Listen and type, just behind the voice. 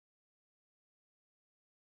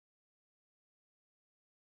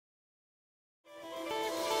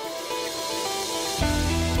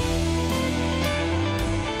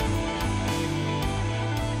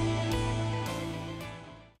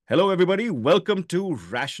Hello, everybody. Welcome to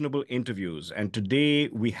Rationable Interviews. And today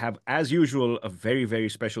we have, as usual, a very, very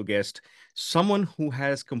special guest, someone who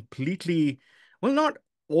has completely, well, not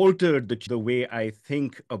altered the way I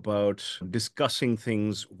think about discussing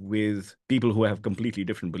things with people who have completely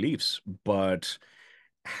different beliefs, but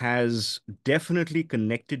has definitely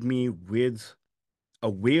connected me with a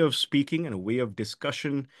way of speaking and a way of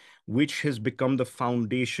discussion, which has become the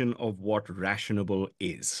foundation of what Rationable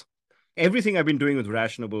is. Everything I've been doing with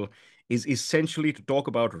Rationable is essentially to talk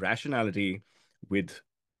about rationality with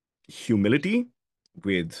humility,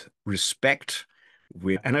 with respect,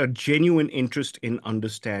 and a genuine interest in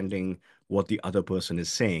understanding what the other person is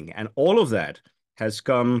saying. And all of that has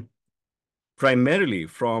come primarily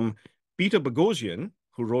from Peter Boghossian,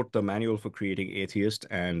 who wrote the Manual for Creating Atheists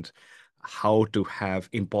and How to Have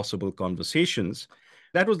Impossible Conversations.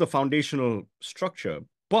 That was the foundational structure.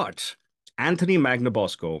 But Anthony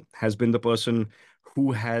Magnabosco has been the person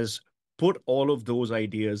who has put all of those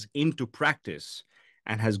ideas into practice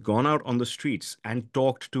and has gone out on the streets and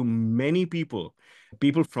talked to many people,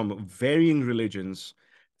 people from varying religions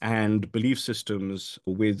and belief systems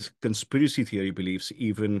with conspiracy theory beliefs,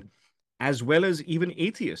 even as well as even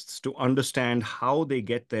atheists, to understand how they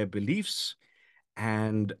get their beliefs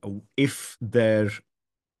and if the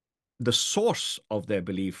source of their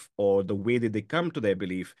belief or the way that they come to their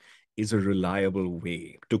belief is a reliable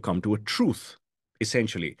way to come to a truth,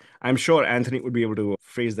 essentially. I'm sure Anthony would be able to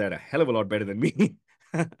phrase that a hell of a lot better than me.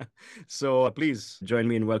 So please join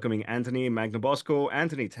me in welcoming Anthony Magnabosco.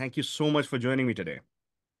 Anthony, thank you so much for joining me today.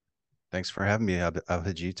 Thanks for having me,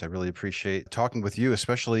 Abhijit. I really appreciate talking with you,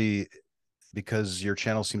 especially because your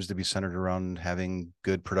channel seems to be centered around having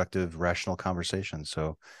good, productive, rational conversations.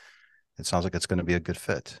 So it sounds like it's going to be a good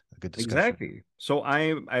fit, a good discussion. Exactly. So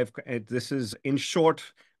this is, in short,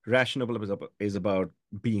 Rationable is about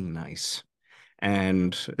being nice.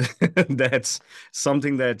 And that's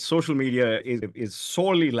something that social media is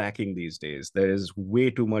sorely lacking these days. There is way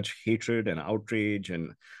too much hatred and outrage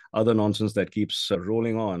and other nonsense that keeps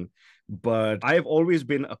rolling on. But I've always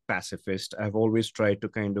been a pacifist. I've always tried to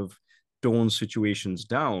kind of tone situations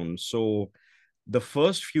down. So the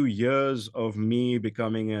first few years of me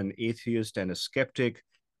becoming an atheist and a skeptic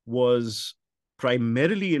was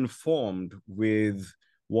primarily informed with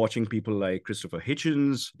watching people like Christopher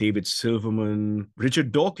Hitchens, David Silverman,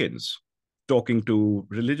 Richard Dawkins talking to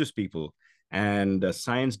religious people and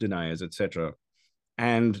science deniers, etc.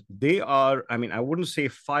 And they are, I mean, I wouldn't say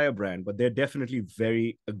firebrand, but they're definitely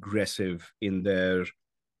very aggressive in their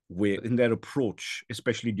way, in their approach,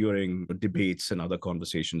 especially during debates and other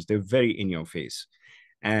conversations. They're very in your face.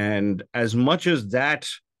 And as much as that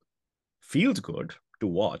feels good to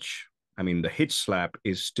watch, I mean, the hitch slap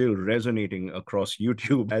is still resonating across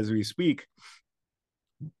YouTube as we speak.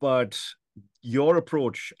 But your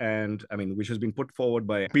approach, and I mean, which has been put forward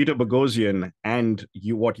by Peter Boghossian, and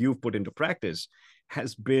what you've put into practice,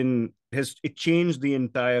 has it changed the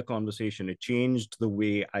entire conversation. It changed the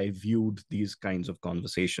way I viewed these kinds of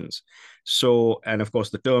conversations. So, and of course,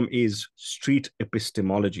 the term is street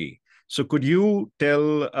epistemology. So could you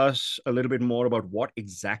tell us a little bit more about what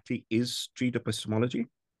exactly is street epistemology?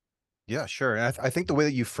 Yeah, sure. And I think the way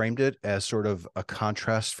that you framed it as sort of a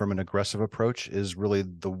contrast from an aggressive approach is really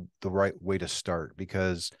the right way to start,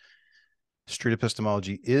 because street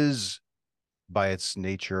epistemology is, by its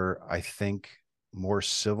nature, I think, more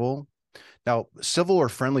civil. Now, civil or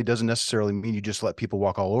friendly doesn't necessarily mean you just let people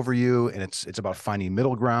walk all over you, and it's about finding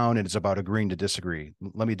middle ground, and it's about agreeing to disagree.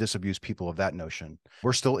 Let me disabuse people of that notion.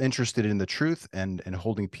 We're still interested in the truth and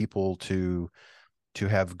holding people to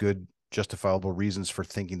have good justifiable reasons for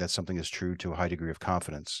thinking that something is true to a high degree of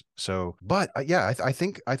confidence. So, but yeah, I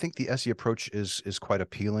think the SE approach is quite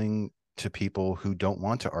appealing to people who don't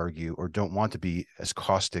want to argue or don't want to be as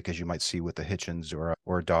caustic as you might see with the Hitchens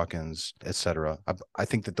or Dawkins, etc. I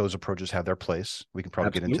think that those approaches have their place. We can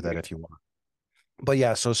probably get into that if you want. But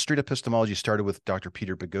yeah, so street epistemology started with Dr.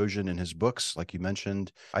 Peter Boghossian and his books, like you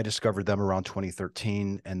mentioned. I discovered them around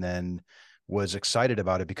 2013 and then was excited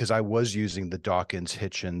about it because I was using the Dawkins,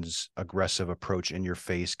 Hitchens aggressive approach, in your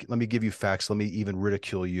face. Let me give you facts. Let me even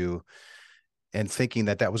ridicule you, and thinking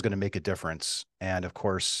that that was going to make a difference. And of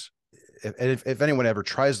course, if anyone ever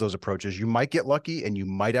tries those approaches, you might get lucky and you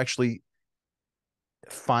might actually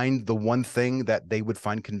find the one thing that they would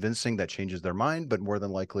find convincing that changes their mind, but more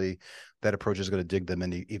than likely that approach is going to dig them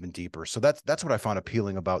in even deeper. So that's what I found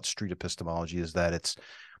appealing about street epistemology, is that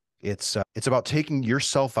it's about taking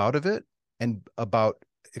yourself out of it and about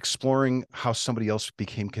exploring how somebody else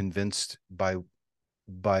became convinced by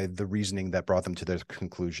by the reasoning that brought them to their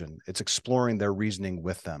conclusion. It's exploring their reasoning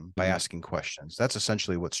with them by Mhm. asking questions. That's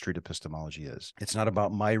essentially what street epistemology is. It's not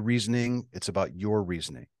about my reasoning, it's about your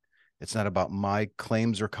reasoning. It's not about my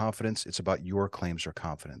claims or confidence, it's about your claims or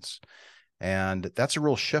confidence. And that's a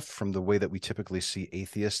real shift from the way that we typically see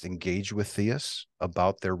atheists engage with theists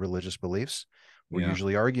about their religious beliefs. We're Yeah.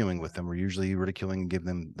 usually arguing with them. We're usually ridiculing and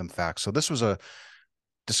giving them facts. So this was a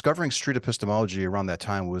discovering street epistemology around that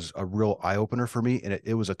time was a real eye opener for me, and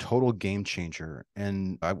it was a total game changer.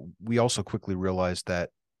 And we also quickly realized that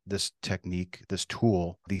this technique, this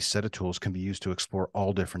tool, these set of tools can be used to explore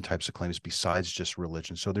all different types of claims besides just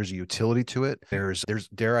religion. So there's a utility to it. There's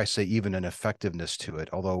dare I say even an effectiveness to it,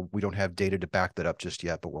 although we don't have data to back that up just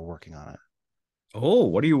yet, but we're working on it. Oh,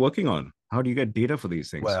 what are you working on? How do you get data for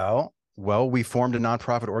these things? Well, we formed a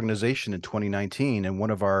nonprofit organization in 2019, and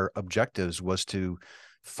one of our objectives was to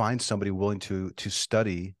find somebody willing to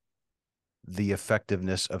study the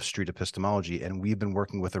effectiveness of street epistemology. And we've been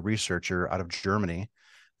working with a researcher out of Germany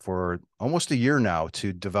for almost a year now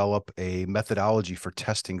to develop a methodology for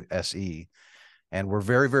testing SE. And we're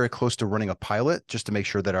very, very close to running a pilot just to make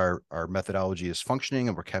sure that our methodology is functioning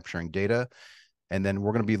and we're capturing data. And then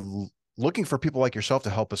we're going to be looking for people like yourself to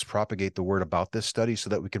help us propagate the word about this study so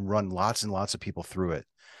that we can run lots and lots of people through it.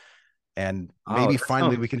 And Oh, maybe that sounds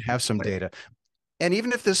finally we can have some exciting. data. And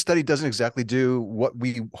even if this study doesn't exactly do what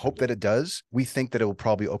we hope that it does, we think that it will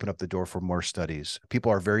probably open up the door for more studies.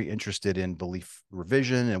 People are very interested in belief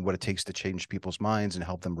revision and what it takes to change people's minds and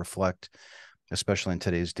help them reflect, especially in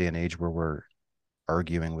today's day and age where we're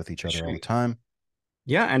arguing with each other all the time.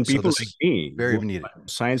 Yeah, and So people this like is me, very needed.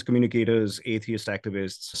 science communicators, atheist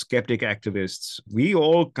activists, skeptic activists, we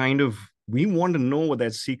all kind of we want to know what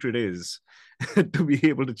that secret is to be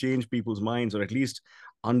able to change people's minds or at least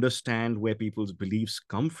understand where people's beliefs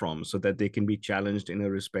come from so that they can be challenged in a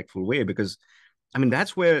respectful way because I mean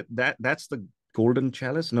that's where that's the golden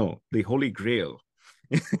chalice, no, the holy grail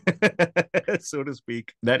so to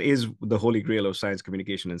speak. That is the holy grail of science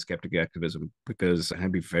communication and skeptic activism, because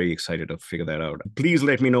I'd be very excited to figure that out. Please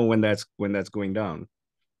let me know when that's going down.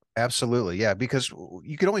 Absolutely. Yeah. Because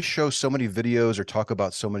you can only show so many videos or talk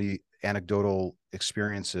about so many anecdotal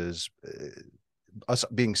experiences. Us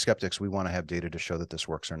being skeptics, we want to have data to show that this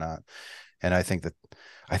works or not. And I think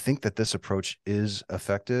that this approach is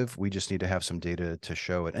effective. We just need to have some data to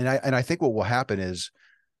show it. And I think what will happen is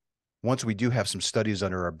once we do have some studies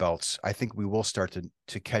under our belts, I think we will start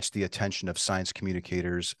to catch the attention of science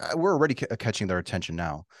communicators. We're already catching their attention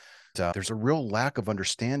now. There's a real lack of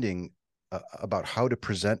understanding about how to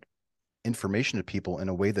present information to people in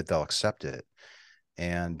a way that they'll accept it.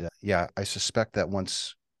 And yeah, I suspect that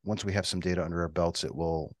once we have some data under our belts, it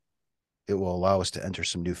will allow us to enter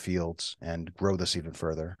some new fields and grow this even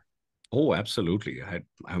further. Oh, absolutely.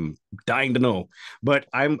 I'm dying to know. But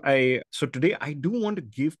I so today I do want to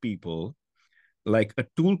give people like a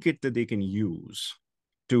toolkit that they can use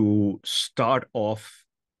to start off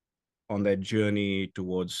on their journey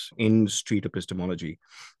towards in street epistemology.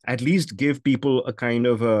 At least give people a kind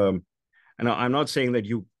of and I'm not saying that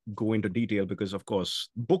you go into detail because of course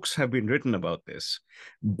books have been written about this,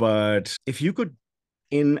 but if you could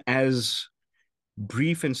in as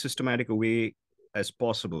brief and systematic a way as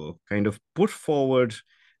possible, kind of put forward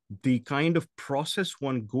the kind of process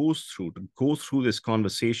one goes through to go through this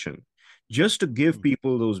conversation, just to give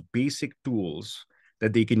people those basic tools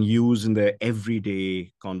that they can use in their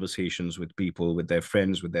everyday conversations with people, with their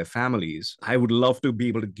friends, with their families. I would love to be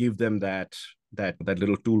able to give them that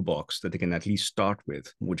little toolbox that they can at least start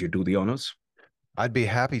with. Would you do the honors? I'd be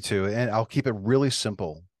happy to, and I'll keep it really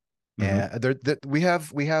simple. Mm-hmm.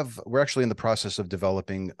 And we're actually in the process of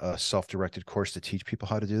developing a self-directed course to teach people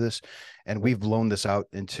how to do this, and we've blown this out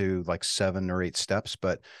into like 7 or 8 steps.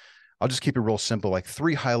 But I'll just keep it real simple, like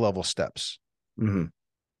 3 high-level steps. Mm-hmm.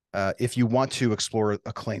 If you want to explore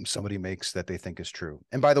a claim somebody makes that they think is true.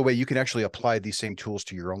 And by the way, you can actually apply these same tools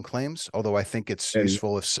to your own claims, although I think it's And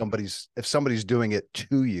useful if somebody's doing it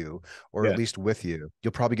to you or at yeah. least with you.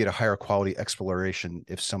 You'll probably get a higher quality exploration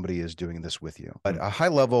if somebody is doing this with you. But Mm-hmm. a high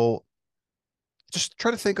level, just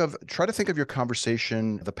try to think of your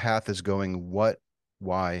conversation. The path is going what,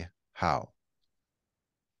 why, how.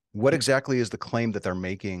 What exactly is the claim that they're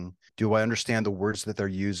making? Do I understand the words that they're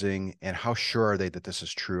using? And how sure are they that this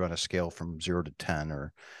is true on a scale from 0 to 10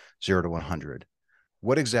 or 0 to 100?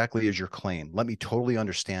 What exactly is your claim? Let me totally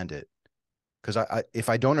understand it. Because if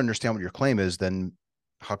I don't understand what your claim is, then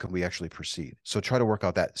how can we actually proceed? So try to work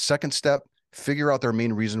out that. Second step, figure out their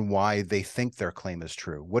main reason why they think their claim is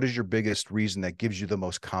true. What is your biggest reason that gives you the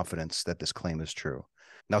most confidence that this claim is true?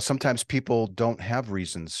 Now, sometimes people don't have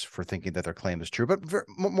reasons for thinking that their claim is true, but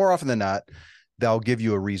more often than not, they'll give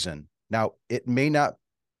you a reason. Now, it may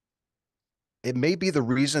be the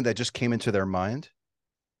reason that just came into their mind.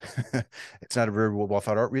 It's not a very well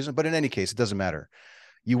thought out reason, but in any case, it doesn't matter.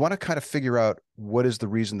 You want to kind of figure out what is the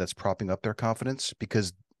reason that's propping up their confidence,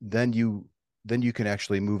 because then you can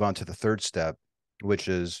actually move on to the third step, which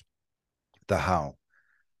is the how.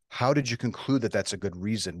 How did you conclude that that's a good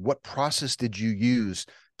reason? What process did you use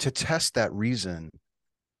to test that reason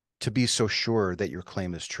to be so sure that your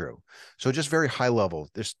claim is true? So just very high level,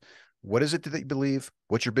 what is it that you believe?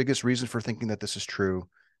 What's your biggest reason for thinking that this is true?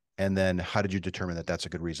 And then how did you determine that that's a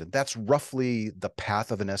good reason? That's roughly the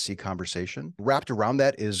path of an SE conversation. Wrapped around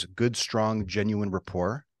that is good, strong, genuine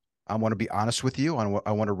rapport. I want to be honest with you.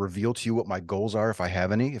 I want to reveal to you what my goals are, if I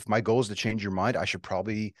have any. If my goal is to change your mind, I should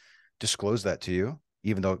probably disclose that to you,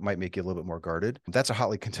 even though it might make you a little bit more guarded. That's a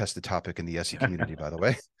hotly contested topic in the SE community, by the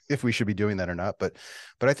way, if we should be doing that or not. But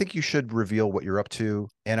I think you should reveal what you're up to.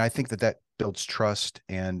 And I think that builds trust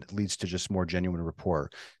and leads to just more genuine rapport.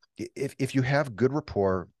 If you have good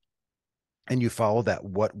rapport and you follow that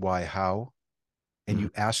what, why, how, and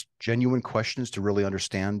you ask genuine questions to really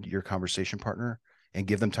understand your conversation partner and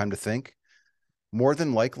give them time to think, more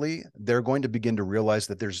than likely, they're going to begin to realize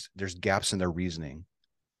that there's gaps in their reasoning.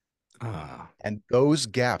 And those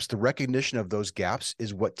gaps, the recognition of those gaps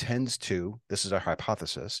is what tends to, this is our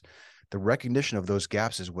hypothesis, the recognition of those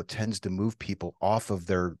gaps is what tends to move people off of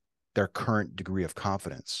their current degree of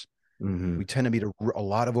confidence. We tend to meet a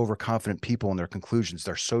lot of overconfident people in their conclusions.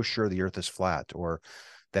 They're so sure the earth is flat or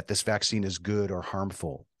that this vaccine is good or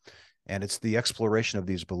harmful. And it's the exploration of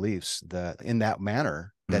these beliefs that in that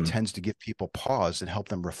manner that tends to give people pause and help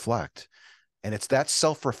them reflect. And it's that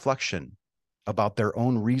self-reflection about their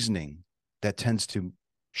own reasoning that tends to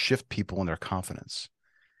shift people in their confidence.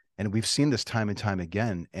 And we've seen this time and time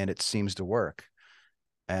again, and it seems to work.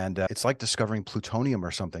 And it's like discovering plutonium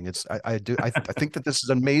or something. I think that this is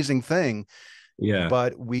an amazing thing. Yeah.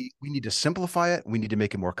 But we need to simplify it. We need to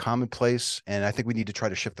make it more commonplace. And I think we need to try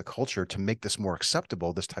to shift the culture to make this more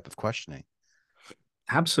acceptable, this type of questioning.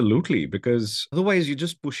 Absolutely, because otherwise you're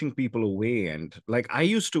just pushing people away. And like I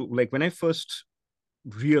used to, like when I first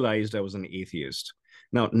realized I was an atheist,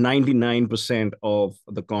 now 99% of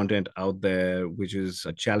the content out there, which is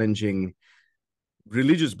challenging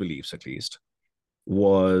religious beliefs at least,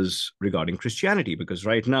 was regarding Christianity, because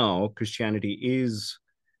right now Christianity is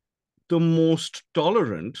the most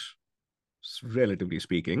tolerant, relatively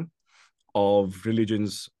speaking, of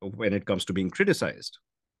religions when it comes to being criticized.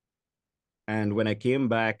 And when I came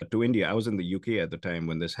back to India, I was in the UK at the time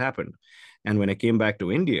when this happened. And when I came back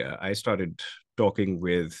to India, I started talking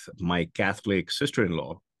with my Catholic sister in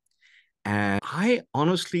law. And I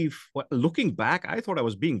honestly, looking back, I thought I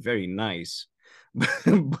was being very nice.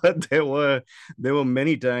 But there were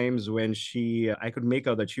many times when I could make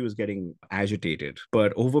out that she was getting agitated.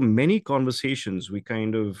 But over many conversations,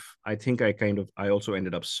 I also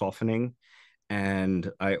ended up softening,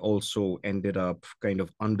 and I also ended up kind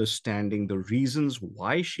of understanding the reasons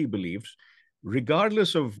why she believed,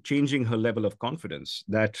 regardless of changing her level of confidence.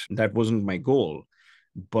 That wasn't my goal,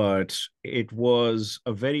 but it was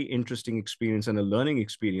a very interesting experience and a learning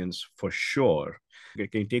experience for sure. Can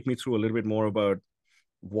you take me through a little bit more about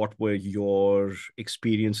what were your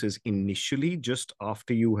experiences initially, just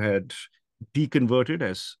after you had deconverted,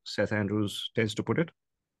 as Seth Andrews tends to put it?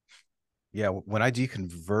 Yeah, when I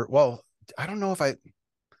deconvert, well, I don't know if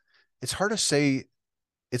it's hard to say.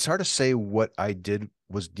 It's hard to say what I did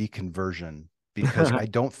was deconversion because I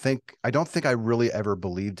don't think I really ever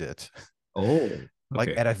believed it. Oh, Like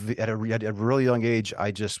okay. at a really young age,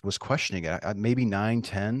 I just was questioning it. Maybe 9,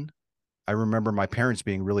 10. I remember my parents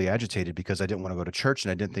being really agitated because I didn't want to go to church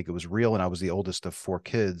and I didn't think it was real. And I was the oldest of 4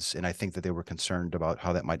 kids. And I think that they were concerned about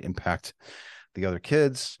how that might impact the other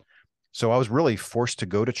kids. So I was really forced to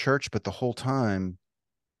go to church, but the whole time,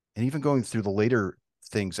 and even going through the later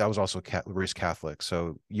things, I was also raised Catholic.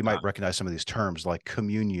 So you might recognize some of these terms like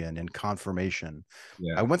communion and confirmation. I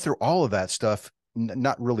Yeah. went through all of that stuff,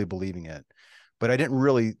 not really believing it, but I didn't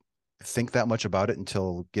really think that much about it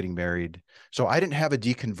until getting married. So I didn't have a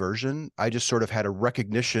deconversion. I just sort of had a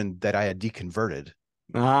recognition that I had deconverted. Does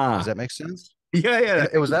Ah, that make sense? yeah, yeah. And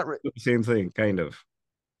it was that, The same thing, kind of.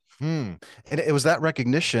 and it was that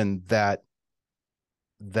recognition that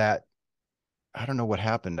I don't know what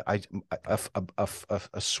happened. A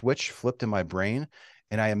switch flipped in my brain,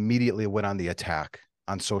 and I immediately went on the attack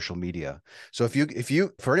on social media. So if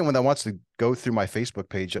you for anyone that wants to go through my Facebook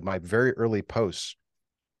page, my very early posts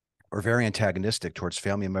were very antagonistic towards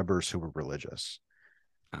family members who were religious.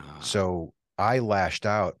 Ah, So I lashed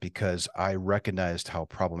out because I recognized how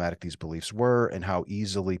problematic these beliefs were and how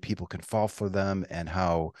easily people can fall for them and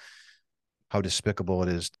how how despicable it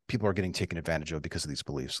is. People are getting taken advantage of because of these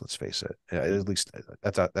beliefs. Let's face it. At least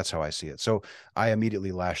that's how I see it. So I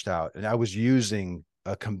immediately lashed out, and I was using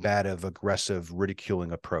a combative, aggressive,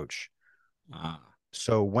 ridiculing approach. Ah,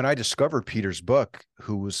 So when I discovered Peter's book,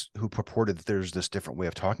 who purported that there's this different way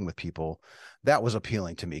of talking with people, that was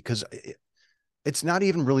appealing to me because it's not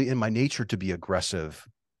even really in my nature to be aggressive.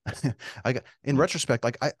 In mm, retrospect,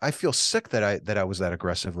 like I feel sick that I was that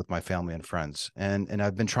aggressive with my family and friends, and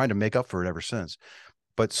I've been trying to make up for it ever since.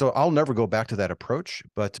 But so I'll never go back to that approach.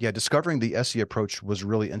 But yeah, discovering the SE approach was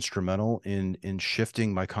really instrumental in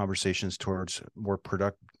shifting my conversations towards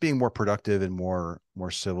being more productive and more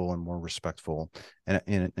civil and more respectful,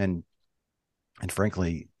 and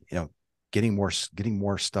frankly, getting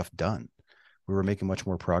more stuff done. We were making much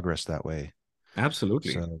more progress that way.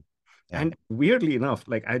 absolutely. So yeah. And weirdly enough,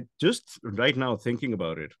 like I just right now thinking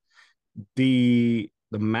about it, the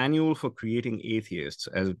manual for creating atheists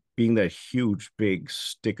as being that huge big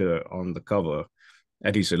sticker on the cover,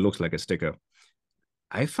 at least it looks like a sticker.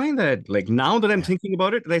 I find that like now that I'm Yeah. thinking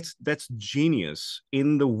about it, that's genius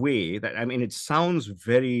in the way that I mean it sounds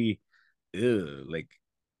very like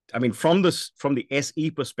I mean from the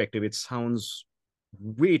SE perspective, it sounds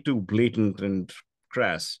way too blatant and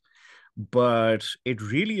crass, but it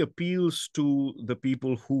really appeals to the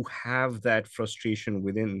people who have that frustration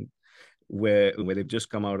within where they've just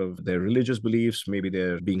come out of their religious beliefs, maybe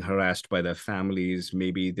they're being harassed by their families,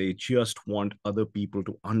 maybe they just want other people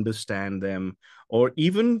to understand them, or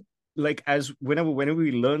even like as whenever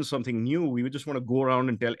we learn something new, we would just want to go around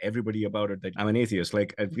and tell everybody about it that I'm an atheist.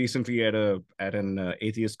 Like recently at an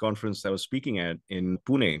atheist conference I was speaking at in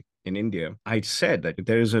Pune in India, I said that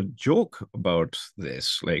there is a joke about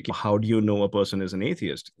this. Like, how do you know a person is an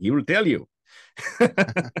atheist? He will tell you.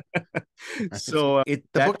 So it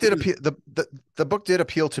The that book did appeal. The book did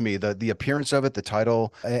appeal to me. The appearance of it, the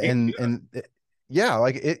title, yeah,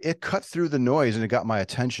 like it cut through the noise and it got my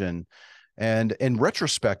attention. And in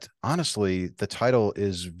retrospect, honestly, the title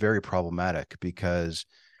is very problematic because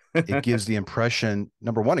it gives the impression,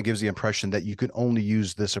 number one, it gives the impression that you can only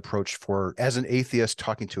use this approach for as an atheist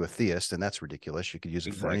talking to a theist, and that's ridiculous. You could use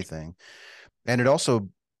it for exactly. anything. And it also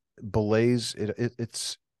belays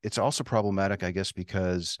it's also problematic, I guess,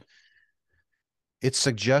 because it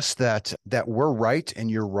suggests that we're right and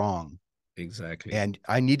you're wrong, Exactly. and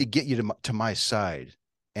I need to get you to my side.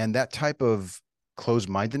 And that type of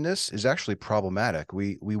closed-mindedness is actually problematic.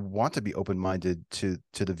 We want to be open-minded to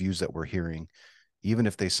the views that we're hearing, even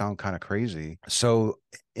if they sound kind of crazy. So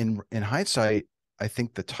in hindsight, I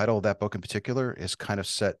think the title of that book in particular is kind of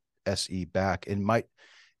set SE back.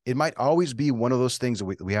 It might always be one of those things that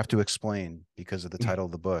we have to explain because of the title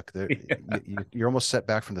of the book. You're almost set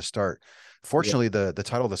back from the start. Yeah, Fortunately, the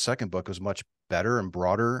title of the second book was much better and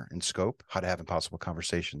broader in scope. How to Have Impossible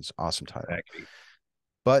Conversations. Awesome title. exactly.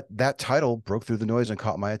 But that title broke through the noise and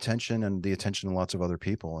caught my attention and the attention of lots of other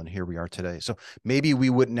people. And here we are today. So maybe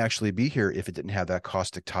we wouldn't actually be here if it didn't have that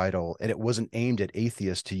caustic title and it wasn't aimed at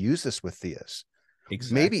atheists to use this with theists.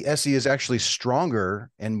 Exactly. Maybe SE is actually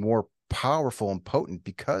stronger and more powerful and potent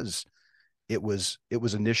because it was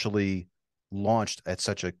initially launched at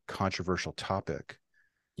such a controversial topic.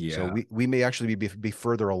 So Yeah. we may actually be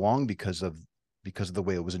further along because of the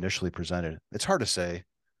way it was initially presented. It's hard to say.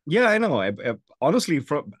 Yeah, I know. I honestly,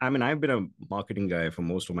 I mean, I've been a marketing guy for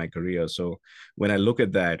most of my career. So when I look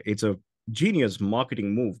at that, it's a genius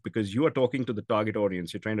marketing move because you are talking to the target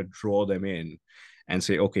audience. You're trying to draw them in and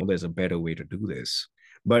say, okay, there's a better way to do this.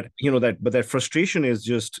 But that frustration is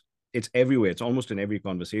just, it's everywhere. It's almost in every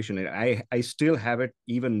conversation. And I still have it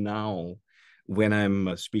even now when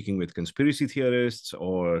I'm speaking with conspiracy theorists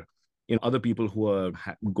or other people who are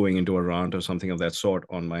going into a rant or something of that sort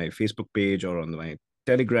on my Facebook page or on my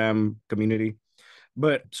Telegram community.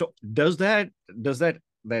 But so does that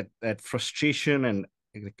frustration and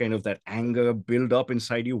kind of that anger build up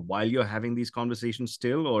inside you while you're having these conversations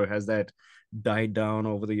still, or has that died down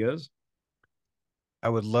over the years? I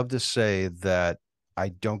would love to say that I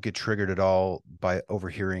don't get triggered at all by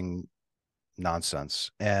overhearing nonsense,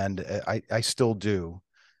 and I still do.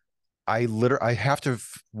 I have to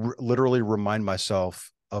literally remind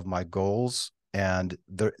myself of my goals and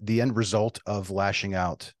the end result of lashing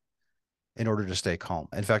out in order to stay calm.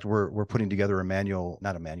 In fact, we're putting together a manual,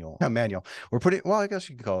 not a manual, a manual. Well, I guess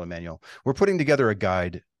you can call it a manual. We're putting together a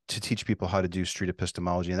guide to teach people how to do street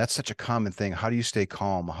epistemology, and that's such a common thing. How do you stay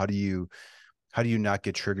calm? How do you not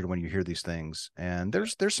get triggered when you hear these things? And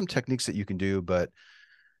there's some techniques that you can do, but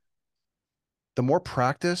the more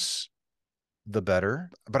practice the better.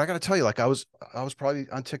 But I got to tell you, like I was probably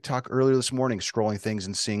on TikTok earlier this morning, scrolling things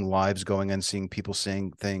and seeing lives going and seeing people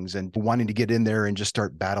saying things and wanting to get in there and just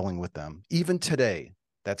start battling with them. Even today,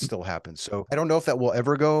 that still happens. So I don't know if that will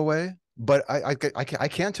ever go away, but I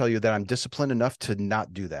can tell you that I'm disciplined enough to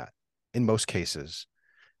not do that in most cases.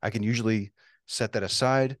 I can usually set that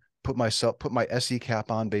aside, put my SE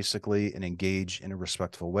cap on basically, and engage in a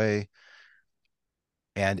respectful way.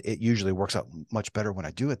 And it usually works out much better when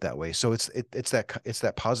I do it that way. So it's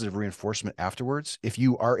that positive reinforcement afterwards. If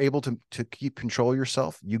you are able to keep control of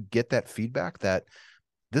yourself, you get that feedback that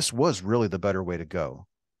this was really the better way to go.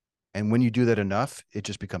 And when you do that enough, it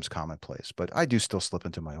just becomes commonplace. But I do still slip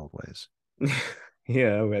into my old ways.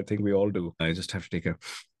 Yeah, I think we all do. I just have to take a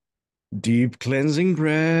deep cleansing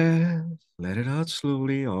breath. Let it out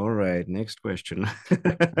slowly. All right, next question.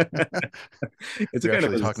 It's a We're kind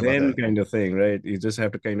of actually a talking about Zen that. kind of thing, right? You just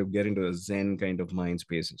have to kind of get into a Zen kind of mind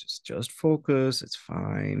space and just focus. It's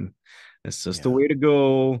fine. It's just the Yeah. way to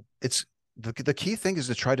go. It's the key thing is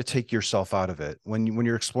to try to take yourself out of it. When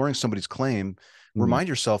you're exploring somebody's claim, Mm, remind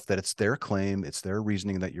yourself that it's their claim, it's their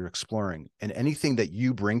reasoning that you're exploring. And anything that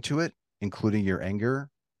you bring to it, including your anger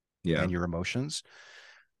yeah. and your emotions,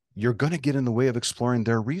 you're going to get in the way of exploring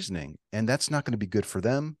their reasoning, and that's not going to be good for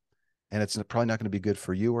them, and it's probably not going to be good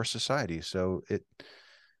for you or society. So it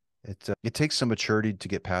takes some maturity to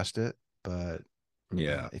get past it, but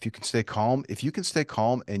Yeah. if you can stay calm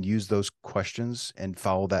and use those questions and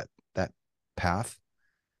follow that path,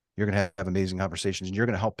 you're going to have amazing conversations, and you're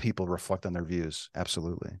going to help people reflect on their views.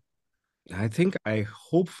 Absolutely. I think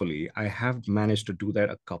hopefully I have managed to do that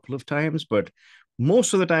a couple of times, but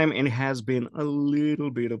most of the time it has been a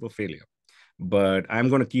little bit of a failure. But I'm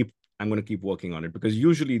going to keep working on it, because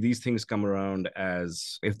usually these things come around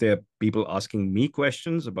as if there are people asking me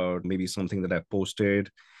questions about maybe something that I've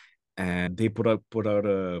posted, and they put out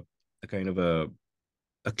a kind of a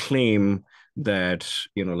claim that,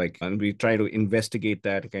 like, and we try to investigate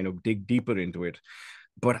that and kind of dig deeper into it.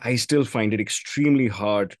 But I still find it extremely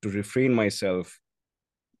hard to refrain myself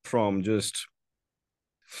from just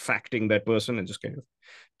facting that person and just kind of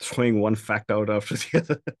throwing one fact out after the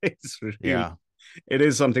other. It's really, Yeah. it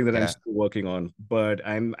is something that I'm Yeah. still working on, but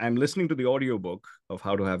I'm listening to the audiobook of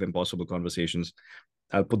How to Have Impossible Conversations.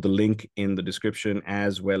 I'll put the link in the description,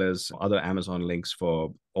 as well as other Amazon links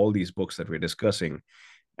for all these books that we're discussing.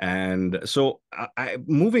 And so,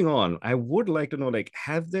 moving on, I would like to know, like,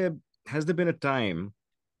 has there been a time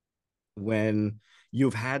when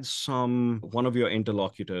you've had one of your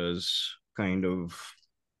interlocutors kind of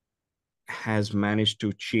has managed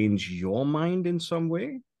to change your mind in some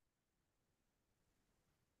way?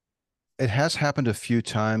 It has happened a few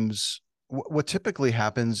times. What typically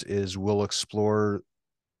happens is we'll explore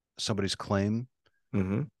somebody's claim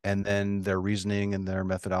Mm-hmm. and then their reasoning and their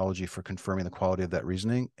methodology for confirming the quality of that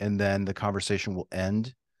reasoning. And then the conversation will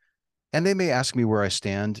end. And they may ask me where I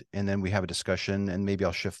stand, and then we have a discussion, and maybe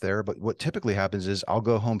I'll shift there. But what typically happens is I'll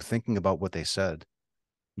go home thinking about what they said,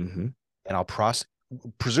 Mm-hmm. and I'll process,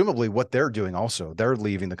 presumably what they're doing also. They're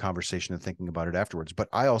leaving the conversation and thinking about it afterwards. But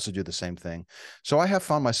I also do the same thing. So I have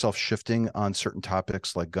found myself shifting on certain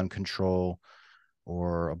topics like gun control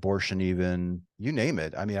or abortion, even you name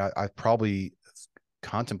it. I mean, I've probably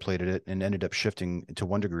contemplated it and ended up shifting to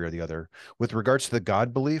one degree or the other. With regards to the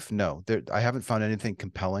God belief, no, I haven't found anything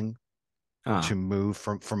compelling Ah. to move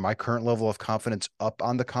from my current level of confidence up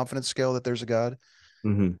on the confidence scale that there's a God.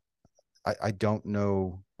 Mm-hmm. I don't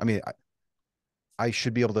know. I mean, I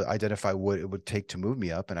should be able to identify what it would take to move me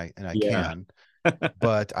up, and I Yeah. can,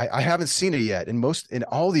 but I haven't seen it yet. And in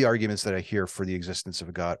all the arguments that I hear for the existence of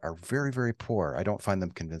a God are very, very poor. I don't find them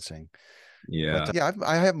convincing. But Yeah. yeah,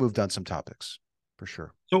 I have moved on some topics for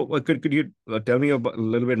sure. So, could you tell me about, a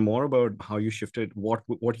little bit more about how you shifted, what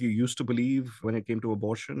you used to believe when it came to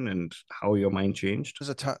abortion, and how your mind changed? There's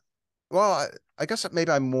a time. Well, I guess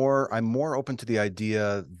maybe I'm more open to the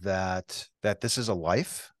idea that this is a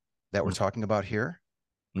life that we're talking about here.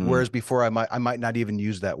 Mm-hmm. Whereas before I might not even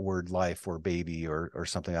use that word life or baby or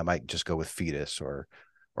something. I might just go with fetus or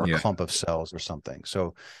Yeah. clump of cells or something.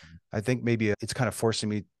 So I think maybe it's kind of forcing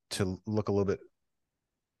me to look a little bit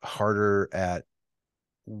harder at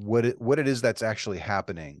what it is that's actually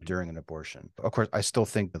happening during an abortion. Of course, I still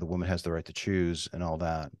think that the woman has the right to choose and all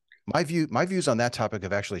that. My views on that topic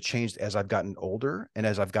have actually changed as I've gotten older and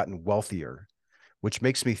as I've gotten wealthier, which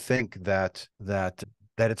makes me think that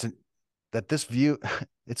it's an that this view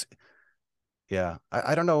it's yeah.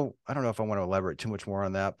 I don't know if I want to elaborate too much more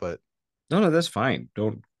on that, but No, no, that's fine.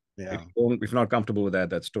 yeah. If you're not comfortable with that,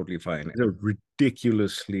 that's totally fine. It's a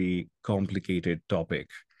ridiculously complicated topic,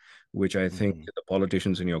 which I think Mhm. the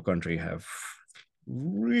politicians in your country have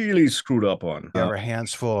really screwed up on. Yeah, our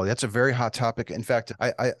hands full. That's a very hot topic. In fact,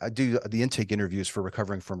 I do the intake interviews for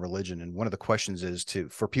recovering from religion, and one of the questions is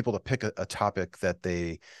for people to pick a topic that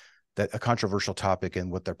a controversial topic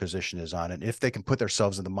and what their position is on, and if they can put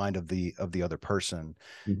themselves in the mind of the other person.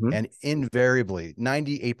 Mhm. And invariably,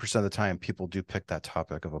 98% of the time, people do pick that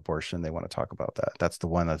topic of abortion. They want to talk about that. That's the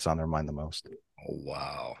one that's on their mind the most. Oh,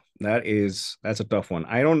 wow. That's a tough one.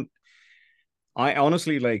 I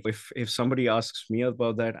honestly, like, if somebody asks me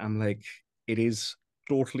about that, I'm like, it is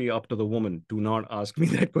totally up to the woman. Do not ask me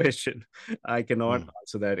that question. I cannot Mm.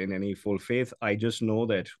 answer that in any full faith. I just know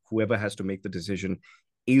that whoever has to make the decision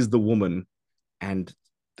is the woman, and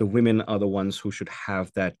the women are the ones who should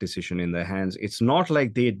have that decision in their hands. It's not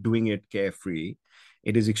like they're doing it carefree.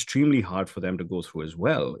 It is extremely hard for them to go through as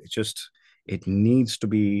well. It needs to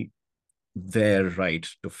be their right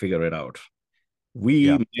to figure it out. Yeah, We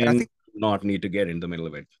and I men think do not need to get in the middle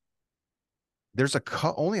of it. there's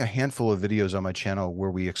only a handful of videos on my channel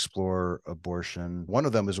where we explore abortion. One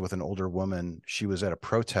of them is with an older woman. She was at a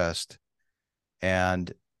protest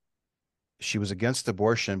and she was against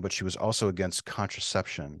abortion, but she was also against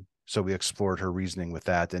contraception. So we explored her reasoning with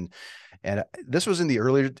that. And this was in the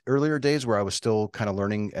earlier days where I was still kind of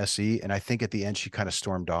learning SE. And I think at the end she kind of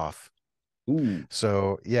stormed off. Ooh,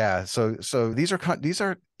 So yeah, so these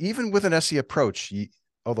are even with an SE approach,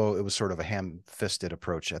 although it was sort of a ham-fisted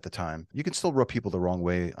approach at the time, you can still rub people the wrong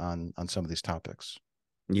way on some of these topics.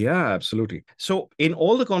 yeah, absolutely. So, in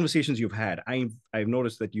all the conversations you've had, I've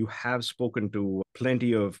noticed that you have spoken to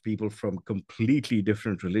plenty of people from completely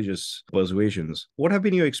different religious persuasions. What have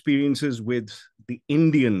been your experiences with the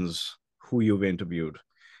Indians who you've interviewed?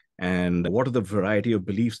 And what are the variety of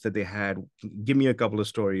beliefs that they had? Give me a couple of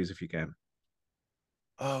stories if you can.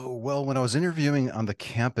 Oh, well, when I was interviewing on the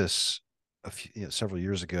campus several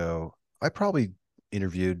years ago, I probably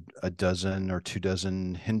interviewed a dozen or 2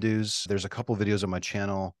 dozen Hindus. There's a couple videos on my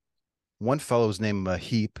channel. One fellow's named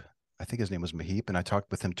Mahip. I think his name was Mahip, and I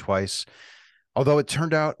talked with him twice. Although it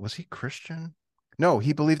turned out, was he Christian? No,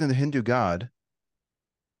 he believed in the Hindu God.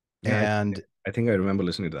 Yeah, And I think I remember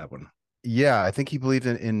listening to that one. yeah, I think he believed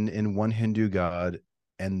in one Hindu God.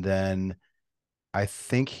 And then I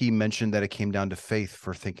think he mentioned that it came down to faith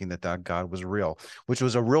for thinking that that God was real, which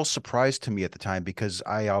was a real surprise to me at the time because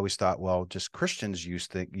I always thought, well, just Christians use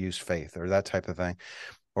faith or that type of thing,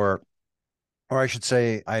 or or I should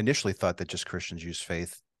say, I initially thought that just Christians use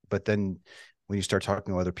faith, but then when you start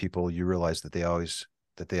talking to other people, you realize that they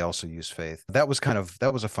also use faith. That was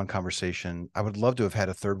a fun conversation. I would love to have had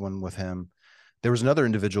a third one with him. There was another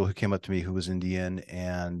individual who came up to me who was Indian,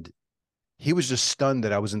 and he was just stunned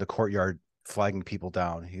that I was in the courtyard flagging people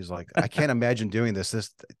down. He's like, I can't imagine doing this.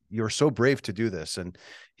 You're so brave to do this. And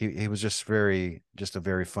he was just a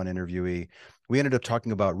very fun interviewee. We ended up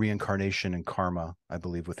talking about reincarnation and karma, I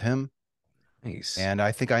believe, with him. Nice. And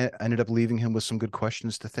I think I ended up leaving him with some good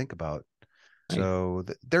questions to think about. Nice. So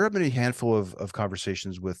there have been a handful of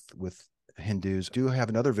conversations with Hindus. I do have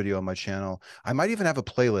another video on my channel. I might even have a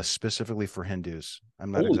playlist specifically for Hindus.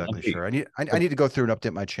 I'm Oh, not exactly lovely. sure. I need to go through and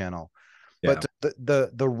update my channel. Yeah.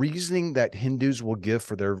 But the reasoning that Hindus will give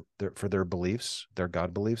for their beliefs, their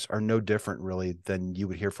God beliefs, are no different really than you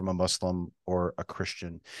would hear from a Muslim or a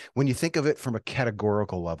Christian. When you think of it from a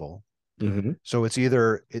categorical level, Mm-hmm. so it's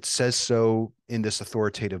either it says so in this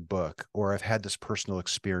authoritative book, or I've had this personal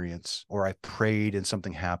experience, or I prayed and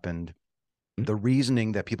something happened. The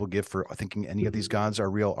reasoning that people give for thinking any of these gods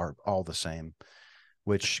are real are all the same,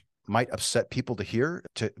 which might upset people to hear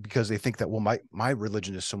because they think that, well, my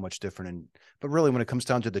religion is so much different. But really when it comes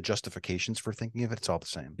down to the justifications for thinking of it, it's all the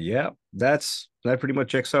same. Yeah, that pretty much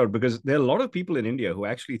checks out because there are a lot of people in India who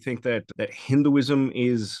actually think that Hinduism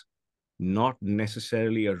is not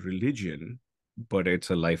necessarily a religion, but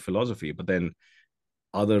it's a life philosophy. But then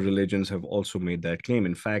other religions have also made that claim.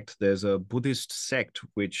 In fact, there's a Buddhist sect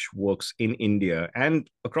which works in India and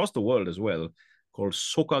across the world as well called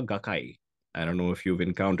Soka Gakkai. I don't know if you've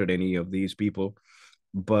encountered any of these people,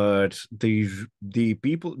 but these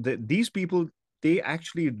people they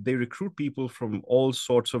recruit people from all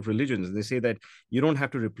sorts of religions. They say that you don't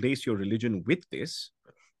have to replace your religion with this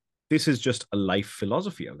is just a life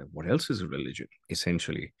philosophy. I'm like, what else is a religion,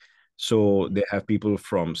 essentially? So they have people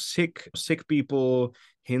from Sikh people,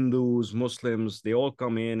 Hindus, Muslims, they all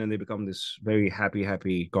come in and they become this very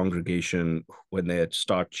happy congregation when they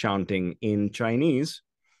start chanting in Chinese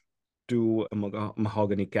to a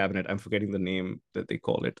mahogany cabinet. I'm forgetting the name that they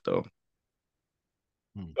call it though,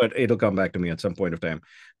 Hmm. but it'll come back to me at some point of time.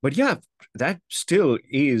 But yeah, that still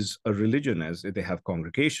is a religion, as they have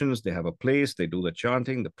congregations, they have a place, they do the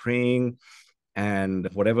chanting, the praying, and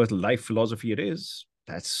whatever life philosophy it is,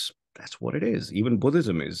 that's what it is. Even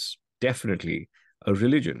Buddhism is definitely a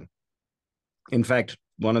religion. In fact,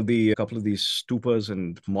 one of the a couple of these stupas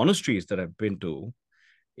and monasteries that I've been to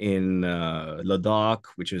in Ladakh,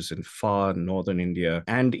 which is in far northern India,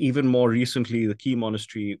 and even more recently, the key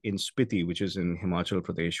monastery in Spiti, which is in Himachal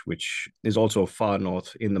Pradesh, which is also far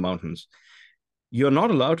north in the mountains. You're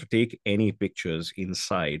not allowed to take any pictures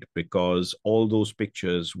inside because all those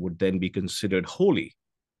pictures would then be considered holy.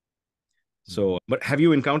 So, but have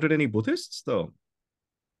you encountered any Buddhists though?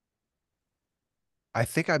 I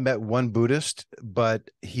think I met one Buddhist, but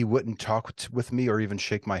he wouldn't talk with me or even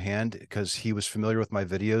shake my hand because he was familiar with my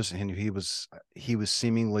videos, and he was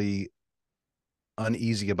seemingly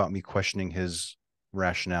uneasy about me questioning his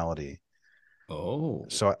rationality. Oh.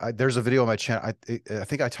 So there's a video on my channel. I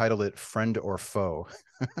think I titled it "Friend or Foe."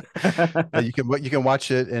 That you can watch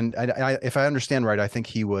it, and if I understand right, I think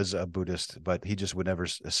he was a Buddhist, but he just would never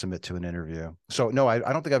submit to an interview. So no, I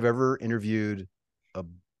don't think I've ever interviewed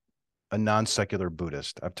a non-secular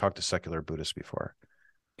Buddhist. I've talked to secular Buddhists before.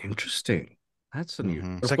 Interesting. That's a new.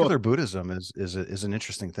 Of course, Secular Buddhism is an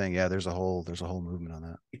interesting thing. Yeah, there's a whole movement on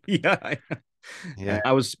that. yeah. Yeah.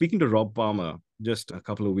 I was speaking to Rob Palmer just a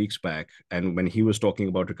couple of weeks back, and when he was talking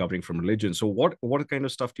about recovering from religion. So, what kind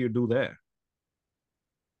of stuff do you do there?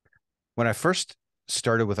 When I first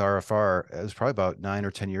started with RFR, it was probably about 9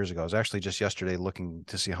 or 10 years ago. I was actually just yesterday looking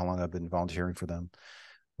to see how long I've been volunteering for them.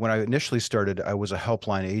 When I initially started, I was a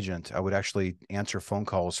helpline agent. I would actually answer phone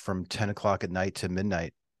calls from 10 o'clock at night to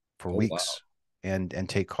midnight for Oh wow. weeks and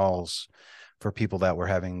take calls for people that were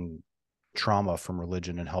having trauma from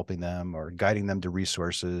religion and helping them or guiding them to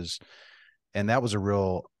resources. And that was a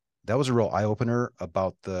real eye opener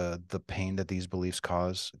about the pain that these beliefs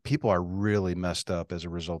cause. People are really messed up as a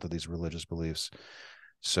result of these religious beliefs.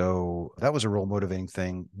 So that was a real motivating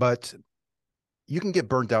thing. But you can get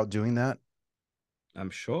burnt out doing that. I'm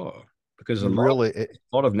sure because a You lot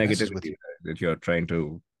of really messes with negativity you. that you're trying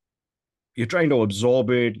to absorb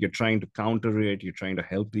it, you're trying to counter it, you're trying to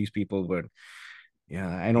help these people, but yeah,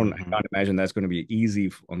 I Mm-hmm. can't imagine that's going to be easy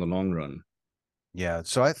on the long run. Yeah.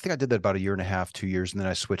 So I think I did that about a year and a half, 2 years. And then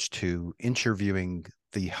I switched to interviewing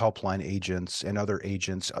the helpline agents and other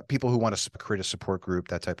agents, people who want to create a support group,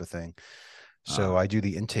 that type of thing. So Ah, I do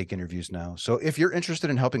the intake interviews now. So if you're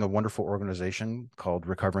interested in helping a wonderful organization called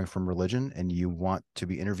Recovering from Religion and you want to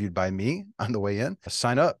be interviewed by me on the way in,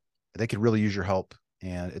 sign up. They could really use your help.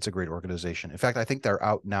 And it's a great organization. In fact, I think they're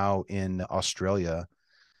out now in Australia,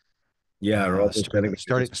 yeah, Rob was telling me this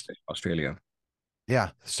starting, in Australia.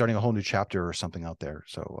 yeah, starting a whole new chapter or something out there.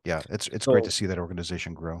 So yeah, it's great to So see that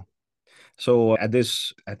organization grow. So at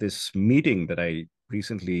this meeting that I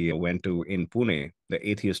recently went to in Pune, the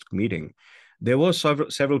atheist meeting, there were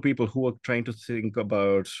several people who were trying to think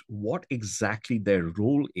about what exactly their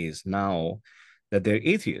role is now that they're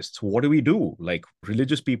atheists. What do we do? Like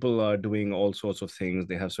religious people are doing all sorts of things.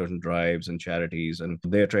 They have certain drives and charities, and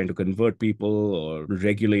they're trying to convert people or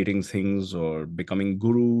regulating things or becoming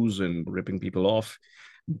gurus and ripping people off.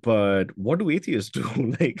 But what do atheists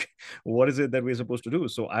do? Like, what is it that we're supposed to do?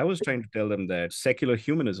 So I was trying to tell them that secular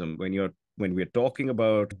humanism, when we're talking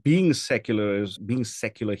about being secular, being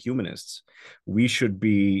secular humanists, we should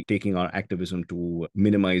be taking our activism to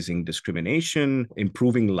minimizing discrimination,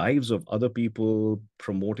 improving lives of other people,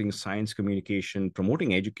 promoting science communication,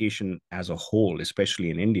 promoting education as a whole,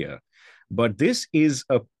 especially in India. But this is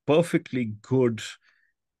a perfectly good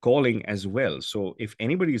calling as well. So if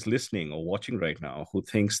anybody is listening or watching right now who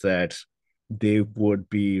thinks that they would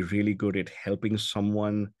be really good at helping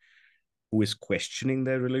someone who is questioning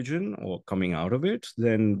their religion or coming out of it,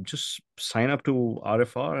 then just sign up to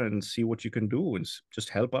RFR and see what you can do and just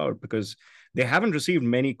help out because they haven't received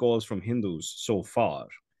many calls from Hindus so far.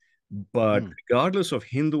 But Mm. regardless of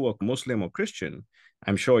Hindu or Muslim or Christian,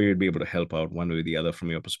 I'm sure you'd be able to help out one way or the other from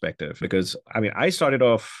your perspective. Because I mean, I started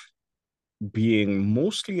off being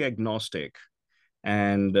mostly agnostic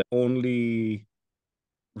and only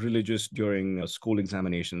religious during school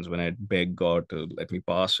examinations when I'd beg God to let me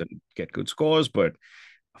pass and get good scores. But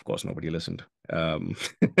of course, nobody listened.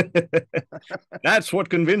 That's what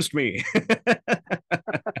convinced me.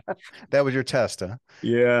 That was your test, huh?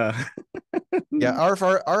 Yeah. Yeah,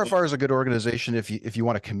 RFR is a good organization if you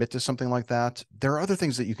want to commit to something like that. There are other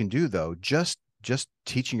things that you can do though. Just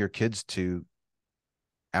teaching your kids to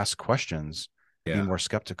ask questions, be Yeah. more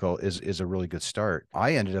skeptical is a really good start.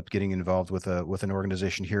 I ended up getting involved with an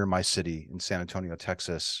organization here in my city in San Antonio,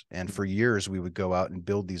 Texas, and for years we would go out and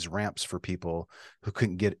build these ramps for people who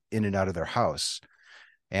couldn't get in and out of their house.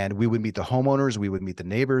 And we would meet the homeowners, we would meet the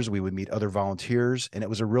neighbors, we would meet other volunteers, and it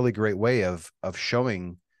was a really great way of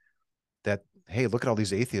showing that, hey, look at all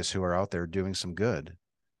these atheists who are out there doing some good.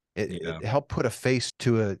 Yeah. It helped put a face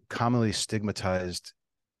to a commonly stigmatized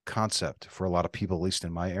concept for a lot of people, at least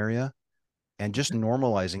in my area. And just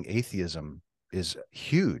normalizing atheism is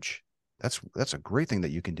huge. That's a great thing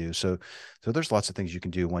that you can do. So there's lots of things you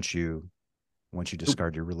can do once you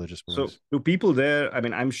discard your religious So beliefs. do people there, I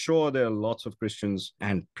mean, I'm sure there are lots of Christians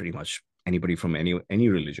and pretty much anybody from any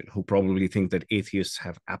religion who probably think that atheists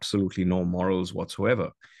have absolutely no morals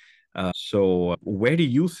whatsoever. So where do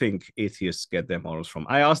you think atheists get their morals from?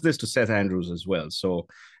 I asked this to Seth Andrews as well. So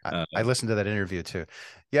uh, I listened to that interview too.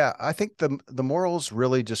 Yeah, I think the morals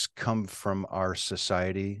really just come from our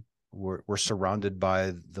society. We're surrounded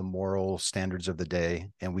by the moral standards of the day,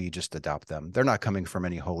 and we just adopt them. They're not coming from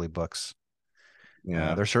any holy books.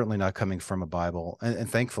 yeah. They're certainly not coming from a Bible, and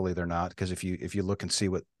thankfully they're not. Because if you look and see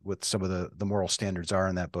what some of the moral standards are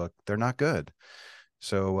in that book, they're not good.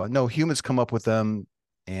 So no, humans come up with them,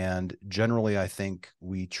 and generally, I think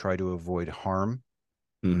we try to avoid harm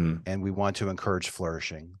Mm-hmm. and we want to encourage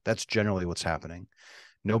flourishing. That's generally what's happening.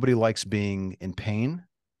 Nobody likes being in pain,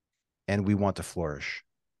 and we want to flourish.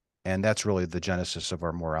 And that's really the genesis of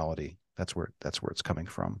our morality. That's where it's coming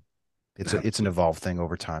from. It's an evolved thing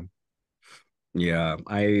over time. Yeah,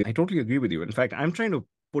 I totally agree with you. In fact, I'm trying to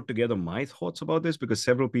put together my thoughts about this because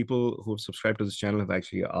several people who have subscribed to this channel have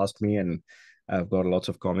actually asked me, and I've got lots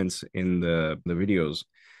of comments in the videos.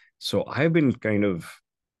 So I've been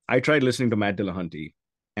I tried listening to Matt Dillahunty,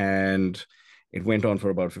 and it went on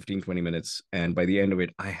for about 15-20 minutes. And by the end of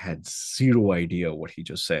it, I had zero idea what he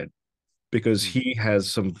just said because Hmm. he has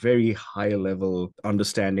some very high level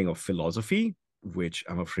understanding of philosophy, which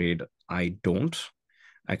I'm afraid I don't.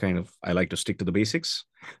 I like to stick to the basics.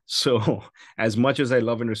 So as much as I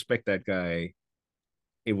love and respect that guy,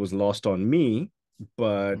 it was lost on me.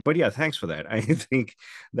 But yeah, thanks for that. I think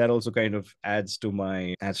that also kind of adds to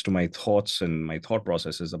my thoughts and my thought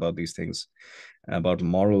processes about these things, about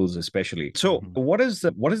morals especially. So Hmm. what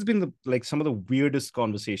has been the like some of the weirdest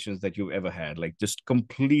conversations that you've ever had? Like just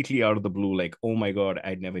completely out of the blue, like, oh my God,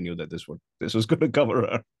 I never knew that this was gonna cover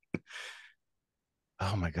her.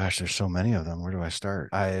 Oh my gosh, there's so many of them. Where do I start?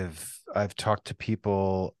 I've talked to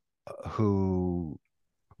people who,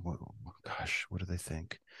 gosh, what do they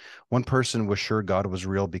think? One person was sure God was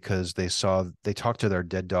real because they talked to their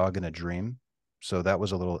dead dog in a dream, so that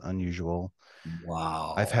was a little unusual. I've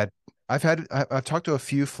Wow. had I've talked to a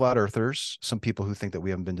few flat earthers, some people who think that we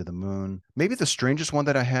haven't been to the moon. Maybe the strangest one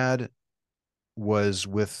that I had was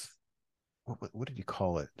with what did you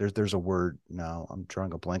call it? There's a word now. I'm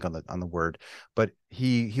drawing a blank on the word, but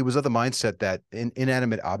he was of the mindset that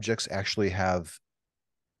inanimate objects actually have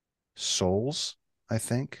souls, I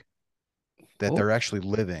think, that Oh, they're actually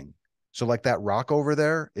living. So like that rock over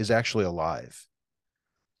there is actually alive.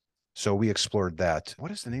 So we explored that.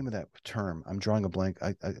 What is the name of that term? I'm drawing a blank.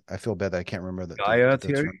 I feel bad that I can't remember Gaia the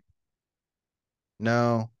term. theory?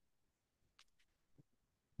 No,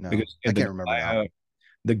 no, Because I can't remember now.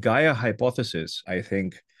 The Gaia hypothesis, I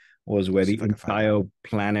think, was where See the if I can find it. entire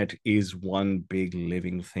planet is one big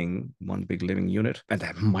living thing, one big living unit. And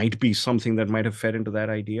that might be something that might have fed into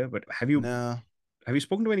that idea. But No, have you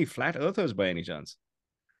spoken to any flat earthers by any chance?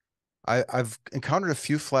 I've encountered a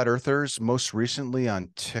few flat earthers, most recently on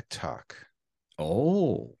TikTok.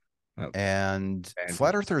 Oh, well, And flat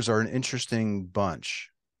fantastic. earthers are an interesting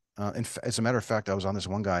bunch. As a matter of fact, I was on this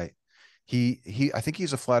one guy. I think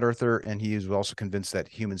he's a flat earther, and he was also convinced that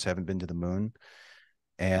humans haven't been to the moon.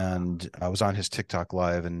 And I was on his TikTok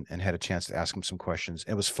live and had a chance to ask him some questions.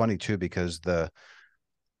 It was funny too because the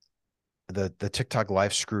TikTok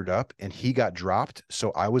live screwed up and he got dropped.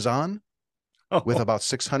 So I was on with Oh, about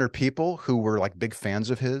 600 people who were like big fans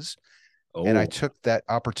of his, and I oh, took that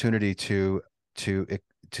opportunity to to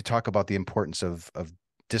talk about the importance of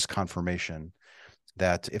disconfirmation.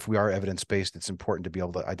 That if we are evidence based, it's important to be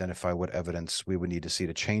able to identify what evidence we would need to see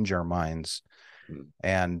to change our minds.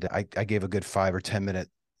 And I gave a good 5 or 10 minute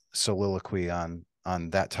soliloquy on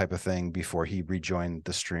that type of thing before he rejoined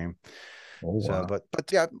the stream. oh, So, wow.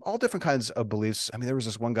 but yeah, all different kinds of beliefs. I mean, there was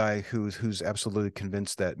this one guy who's absolutely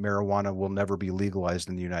convinced that marijuana will never be legalized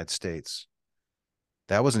in the United States.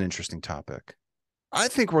 That was an interesting topic. I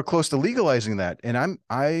think we're close to legalizing that, and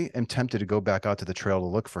I am tempted to go back out to the trail to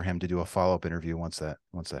look for him to do a follow up interview once that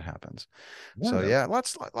happens. So Yeah. yeah,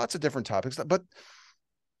 lots of different topics. But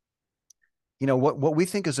what we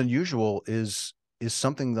think is unusual is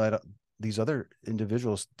something that these other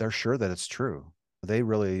individuals, they're sure that it's true. They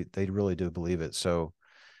really do believe it. So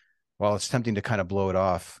while it's tempting to kind of blow it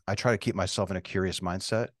off, I try to keep myself in a curious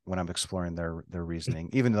mindset when I'm exploring their reasoning,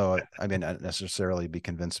 even though I may not necessarily be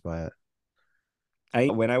convinced by it. I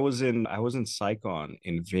was in Psychon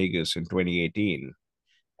in Vegas in 2018,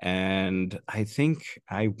 And I think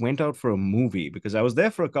I went out for a movie because I was there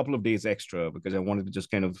for a couple of days extra because I wanted to just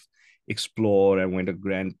kind of explore. I went to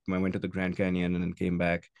the Grand Canyon and then came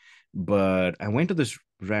back. But I went to this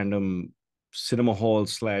random cinema hall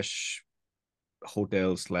slash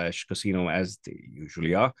hotel slash casino as they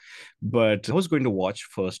usually are. But I was going to watch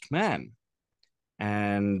First Man,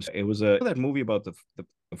 and it was that movie about the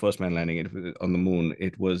first man landing on the moon.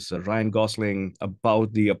 It was Ryan Gosling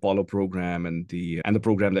about the Apollo program and the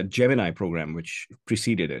program, that Gemini program, which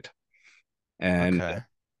preceded it. And Okay.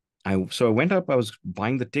 I went up. I was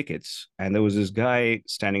buying the tickets, and there was this guy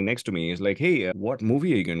standing next to me. He's like, "Hey, what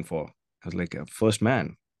movie are you going for?" I was like, "First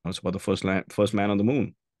Man." I was about the first man on the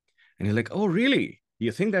moon, and he's like, "Oh, really?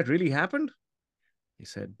 You think that really happened?" He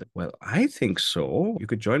said, "Well, I think so. You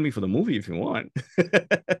could join me for the movie if you want."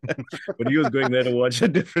 But he was going there to watch a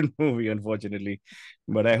different movie, unfortunately.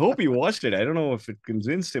 But I hope he watched it. I don't know if it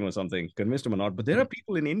convinced him or not. But there are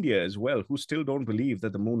people in India as well who still don't believe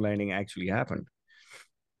that the moon landing actually happened.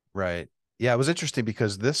 Right. Yeah, it was interesting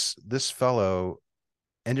because this fellow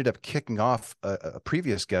ended up kicking off a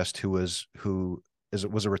previous guest was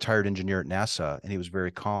a retired engineer at NASA, and he was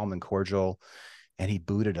very calm and cordial, and he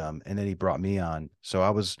booted him, and then he brought me on. So I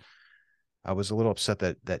was a little upset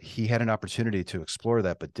that he had an opportunity to explore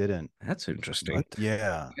that but didn't. That's interesting. But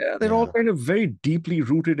yeah, Yeah, they're all yeah. kind of very deeply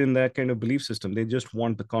rooted in that kind of belief system. They just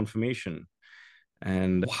want the confirmation.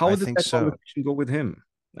 And how I did think that so. conversation go with him?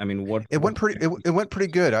 I mean, It what went pretty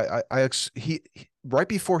good. He right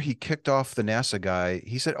before he kicked off the NASA guy,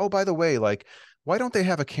 he said, "Oh, by the way, like, why don't they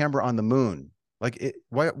have a camera on the moon? Like,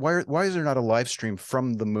 why is there not a live stream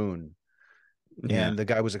from the moon?" yeah. And the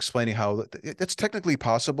guy was explaining how it's technically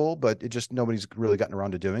possible, but it just nobody's really gotten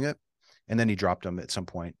around to doing it. And then he dropped him at some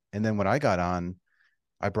point. And then when I got on,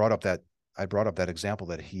 I brought up that I brought up that example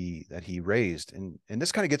that he raised, and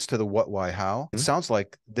this kind of gets to the what, why, how. It Hmm? sounds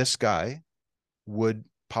like this guy would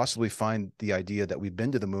possibly find the idea that we've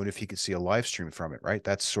been to the moon if he could see a live stream from it, right?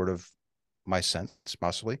 That's sort of my sense,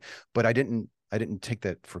 possibly. But I didn't take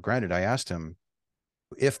that for granted. I asked him,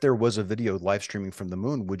 if there was a video live streaming from the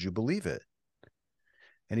moon, would you believe it?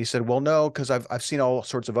 And he said, well, no, because I've seen all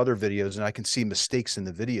sorts of other videos and I can see mistakes in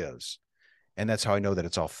the videos. And that's how I know that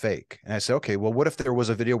it's all fake. And I said, okay, well, what if there was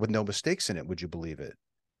a video with no mistakes in it? Would you believe it?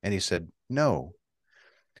 And he said, no.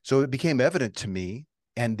 So it became evident to me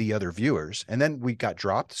and the other viewers. And then we got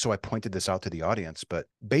dropped. So I pointed this out to the audience. But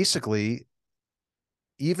basically,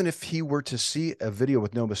 even if he were to see a video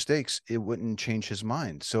with no mistakes, it wouldn't change his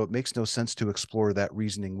mind. So it makes no sense to explore that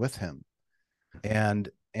reasoning with him. And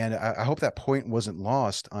I hope that point wasn't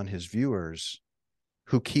lost on his viewers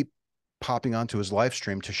who keep popping onto his live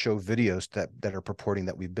stream to show videos that are purporting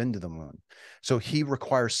that we've been to the moon. So he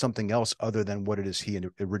requires something else other than what it is he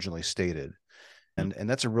originally stated. And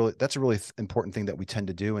that's a really important thing that we tend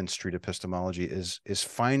to do in street epistemology is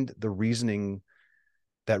find the reasoning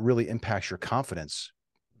that really impacts your confidence,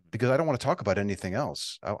 because I don't want to talk about anything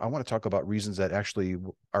else. I want to talk about reasons that actually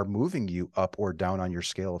are moving you up or down on your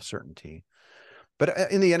scale of certainty.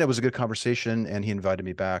 But in the end, it was a good conversation, and he invited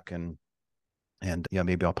me back, and yeah,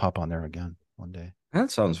 maybe I'll pop on there again one day.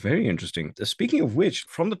 That sounds very interesting. Speaking of which,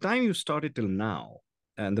 from the time you started till now,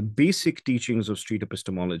 and the basic teachings of street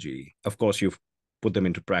epistemology, of course, you've put them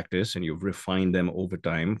into practice and you've refined them over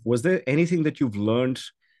time. Was there anything that you've learned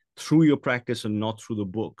through your practice and not through the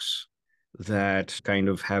books that kind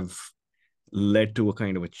of have led to a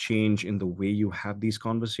kind of a change in the way you have these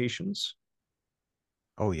conversations?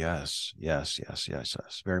 Oh yes, yes, yes, yes,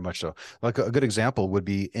 yes, very much so. Like a good example would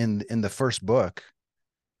be in the first book,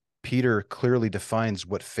 Peter clearly defines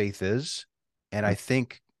what faith is, and I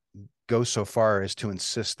think goes so far as to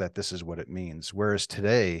insist that this is what it means. Whereas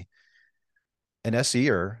today, an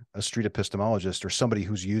SEer, a street epistemologist, or somebody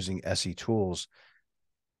who's using SE tools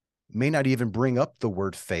may not even bring up the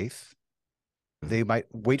word faith. They might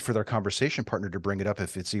wait for their conversation partner to bring it up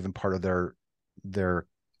if it's even part of their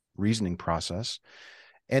reasoning process.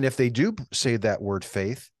 And if they do say that word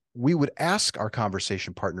faith, we would ask our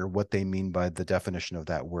conversation partner what they mean by the definition of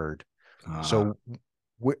that word. Ah, So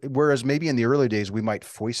whereas maybe in the early days we might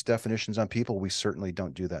foist definitions on people, we certainly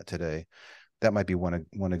don't do that today. That might be one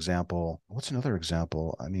example. What's another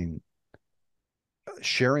example? I mean,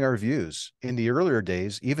 sharing our views. In the earlier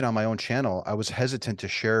days, even on my own channel, I was hesitant to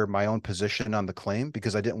share my own position on the claim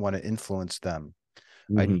because I didn't want to influence them.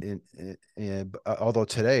 mhm. Although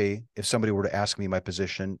today, if somebody were to ask me my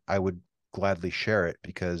position, I would gladly share it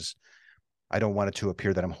because I don't want it to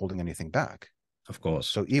appear that I'm holding anything back. Of course.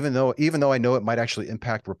 So even though I know it might actually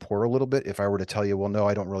impact rapport a little bit, if I were to tell you, well, no,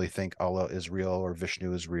 I don't really think Allah is real or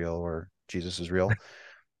Vishnu is real or Jesus is real,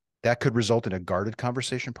 that could result in a guarded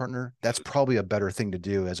conversation partner. That's probably a better thing to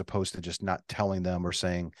do as opposed to just not telling them or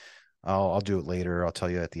saying, oh, I'll do it later. I'll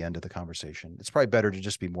tell you at the end of the conversation. It's probably better to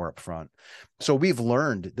just be more upfront. So we've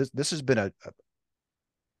learned this has been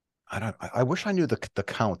I wish I knew the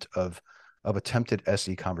count of attempted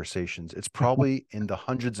SE conversations. It's probably in the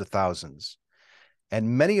hundreds of thousands.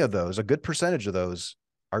 And many of those, a good percentage of those,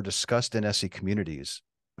 are discussed in SE communities.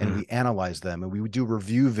 And we analyze them, and we do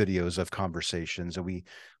review videos of conversations, and we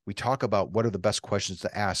talk about what are the best questions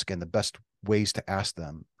to ask and the best ways to ask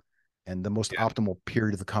them and the most optimal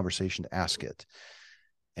period of the conversation to ask it.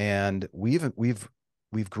 And we've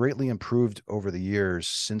greatly improved over the years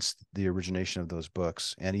since the origination of those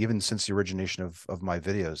books, and even since the origination of my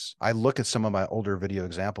videos. I look at some of my older video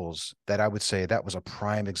examples that I would say that was a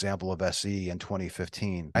prime example of SE in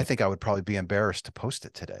 2015. I think I would probably be embarrassed to post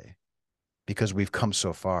it today because we've come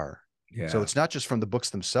so far. Yeah. So it's not just from the books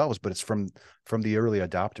themselves, but it's from the early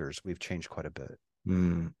adopters. We've changed quite a bit.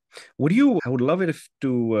 I would love it if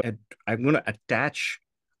I'm going to attach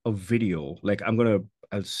a video. Like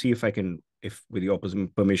I'll see if I can, if with your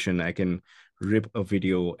permission, I can rip a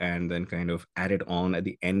video and then kind of add it on at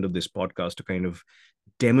the end of this podcast to kind of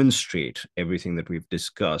demonstrate everything that we've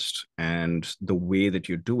discussed and the way that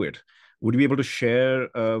you do it. Would you be able to share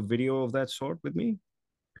a video of that sort with me?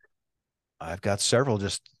 I've got several.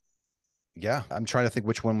 Yeah, I'm trying to think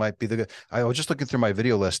which one might be the good. I was just looking through my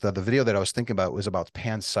video list. The video that I was thinking about was about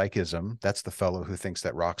panpsychism. That's the fellow who thinks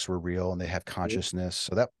that rocks were real and they have consciousness.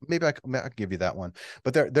 So that maybe I can give you that one.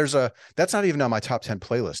 But that's not even on my top 10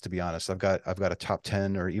 playlist, to be honest. I've got a top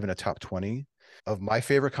 10 or even a top 20 of my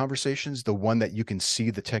favorite conversations. The one that you can see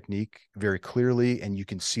the technique very clearly and you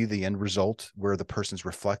can see the end result where the person's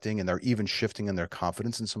reflecting and they're even shifting in their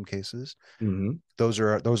confidence in some cases. Those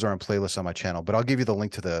are on playlists on my channel. But I'll give you the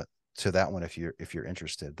link to that one if you're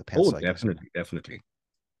interested. The panpsychism. Definitely.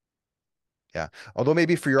 Yeah. Although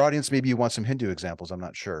maybe for your audience, maybe you want some Hindu examples. I'm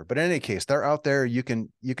not sure. But in any case, they're out there. You can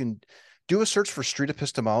do a search for street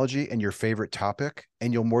epistemology and your favorite topic,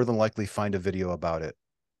 and you'll more than likely find a video about it.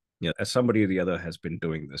 Yeah, as somebody or the other has been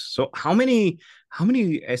doing this. So how many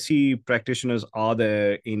SE practitioners are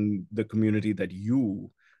there in the community that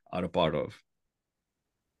you are a part of?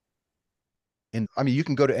 And I mean, you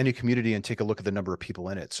can go to any community and take a look at the number of people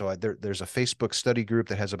in it. So there's a Facebook study group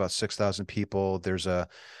that has about 6,000 people. There's a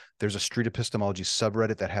Street Epistemology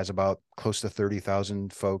subreddit that has about close to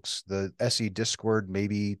 30,000 folks. The SE Discord,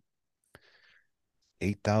 maybe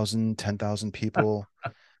 8,000, 10,000 people.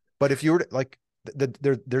 But if you were to, like,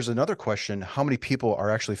 there's another question: how many people are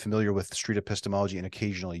actually familiar with street epistemology and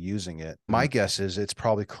occasionally using it? My guess is it's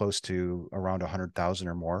probably close to around 100,000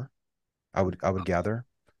 or more. I would gather.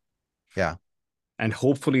 Yeah. And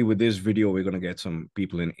hopefully with this video, we're going to get some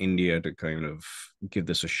people in India to kind of give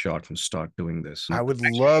this a shot and start doing this. I would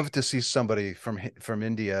love to see somebody from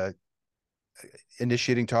India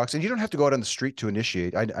initiating talks. And you don't have to go out on the street to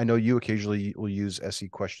initiate. I know you occasionally will use SE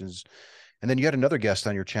questions. And then you had another guest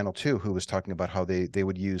on your channel too, who was talking about how they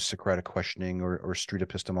would use Socratic questioning or street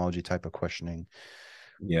epistemology type of questioning.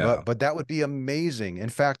 Yeah. But that would be amazing. In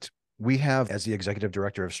fact, we have, as the executive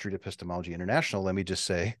director of Street Epistemology International, let me just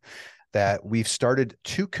say that we've started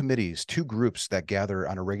two groups that gather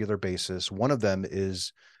on a regular basis. One of them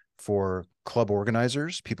is for club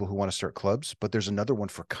organizers, people who want to start clubs, but there's another one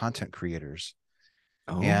for content creators.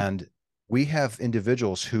 And we have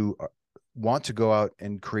individuals who want to go out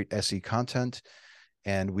and create SE content,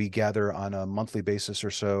 and we gather on a monthly basis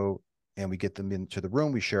or so, and we get them into the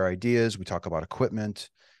room. We share ideas. We talk about equipment.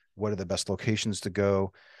 What are the best locations to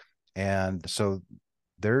go? And so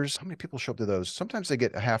there's how many people show up to those? Sometimes they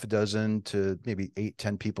get a half a dozen to maybe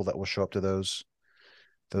 8-10 people that will show up to those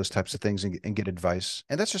types of things and get advice.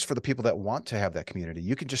 And that's just for the people that want to have that community.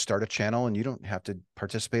 You can just start a channel and you don't have to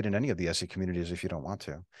participate in any of the SE communities if you don't want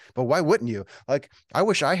to. But why wouldn't you? Like, I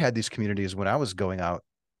wish I had these communities when I was going out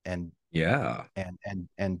and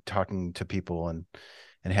and talking to people and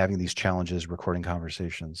having these challenges, recording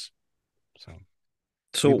conversations.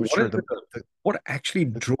 So what actually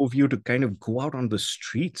drove you to kind of go out on the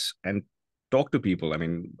streets and talk to people? I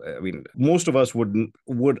mean, most of us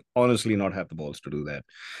would honestly not have the balls to do that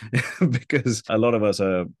because a lot of us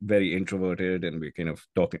are very introverted and we're kind of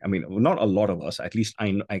talking. I mean, not a lot of us, at least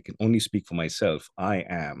I can only speak for myself. I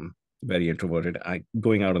am very introverted.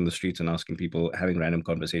 Going out on the streets and asking people, having random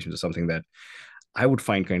conversations is something that I would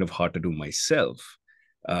find kind of hard to do myself.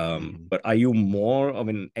 But are you more of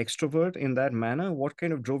an extrovert in that manner? What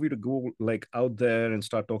kind of drove you to go like out there and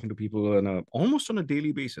start talking to people almost on a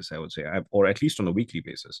daily basis, I would say, or at least on a weekly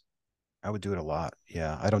basis? I would do it a lot.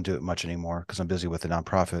 Yeah. I don't do it much anymore because I'm busy with the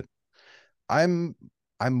nonprofit. I'm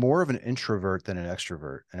I'm more of an introvert than an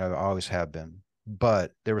extrovert, and I always have been.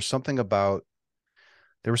 But there was something about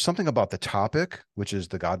the topic, which is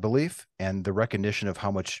the God belief, and the recognition of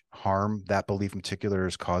how much harm that belief in particular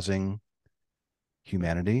is causing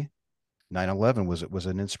humanity. 9/11 was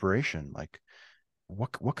an inspiration. Like,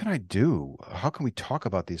 what can I do? How can we talk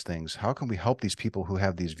about these things? How can we help these people who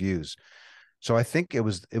have these views? So I think it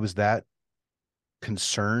was that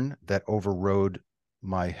concern that overrode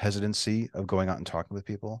my hesitancy of going out and talking with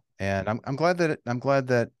people. And I'm glad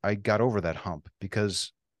that I got over that hump,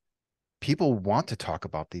 because people want to talk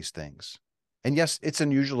about these things. And yes, it's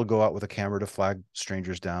unusual to go out with a camera to flag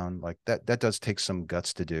strangers down. Like that does take some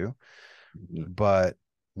guts to do. Mhm. But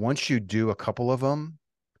once you do a couple of them,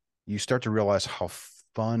 you start to realize how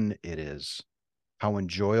fun it is, how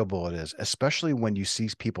enjoyable it is, especially when you see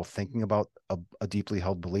people thinking about a deeply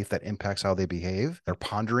held belief that impacts how they behave. They're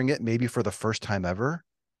pondering it maybe for the first time ever.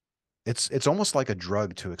 It's almost like a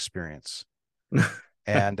drug to experience.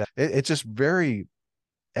 And it's just very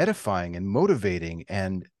edifying and motivating,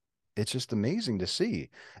 and it's just amazing to see.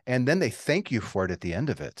 And then they thank you for it at the end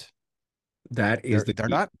of it. That is They're the they're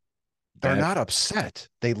key. not they're That not upset.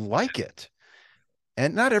 They like it.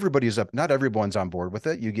 And not everyone's on board with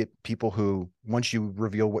it. You get people who, once you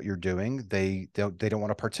reveal what you're doing, they don't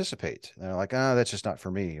want to participate. They're like, ah, that's just not for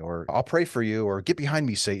me, or I'll pray for you, or get behind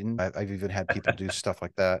me, Satan. I've even had people do stuff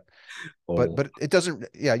like that. but oh, but it doesn't.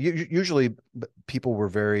 Yeah, usually people were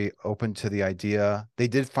very open to the idea. They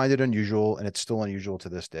did find it unusual, and it's still unusual to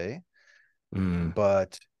this day. mm,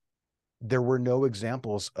 But there were no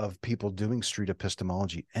examples of people doing street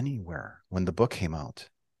epistemology anywhere when the book came out.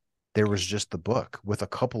 There was just the book with a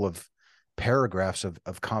couple of paragraphs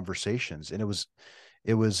of conversations, and it was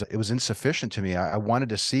insufficient to me. I wanted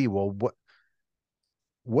to see, well,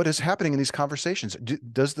 what is happening in these conversations?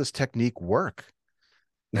 Does this technique work?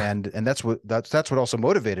 And that's what also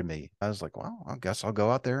motivated me. I was like, well, I guess I'll go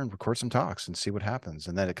out there and record some talks and see what happens.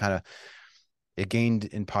 And then it gained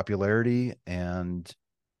in popularity, and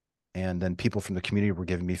then people from the community were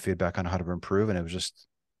giving me feedback on how to improve, and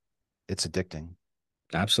it's addicting.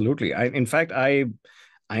 absolutely. In fact, I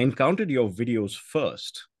encountered your videos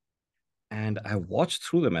first, and I watched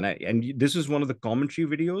through them, and this is one of the commentary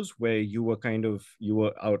videos where you were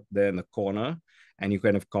out there in the corner, and you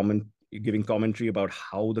kind of comment, you're giving commentary about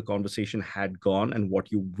how the conversation had gone and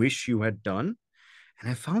what you wish you had done. And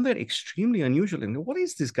I found that extremely unusual. And what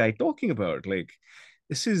is this guy talking about? Like,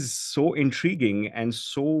 this is so intriguing and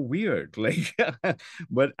so weird. Like,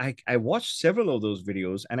 but I watched several of those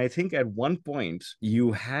videos, and I think at one point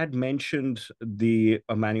you had mentioned the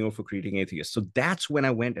a manual for creating atheists. So that's when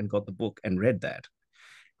I went and got the book and read that.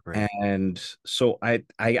 Great. And so I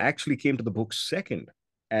actually came to the book second.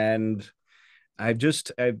 And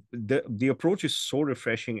the approach is so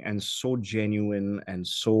refreshing and so genuine and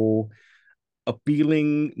so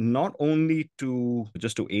appealing, not only to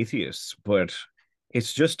just to atheists, but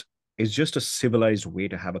it's just it's just a civilized way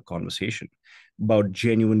to have a conversation about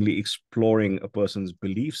genuinely exploring a person's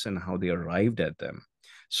beliefs and how they arrived at them.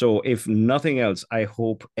 So if nothing else, I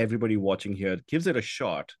hope everybody watching here gives it a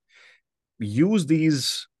shot. Use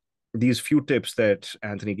these few tips that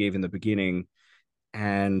Anthony gave in the beginning,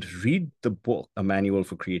 and read the book, A Manual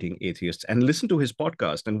for Creating Atheists, and listen to his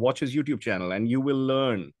podcast and watch his YouTube channel, and you will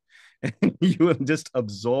learn. You will just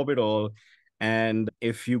absorb it all. And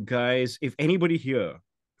if anybody here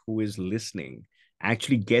who is listening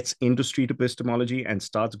actually gets into street epistemology and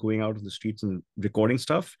starts going out in the streets and recording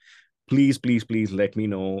stuff, please, please, please let me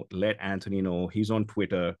know. Let Anthony know. He's on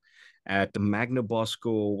Twitter at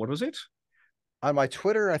Magnabosco. What was it? On my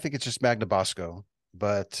Twitter, I think it's just Magnabosco,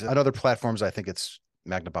 but on other platforms, I think it's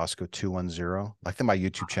Magnabosco 210. I think my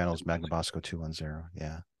YouTube channel is Magnabosco 210.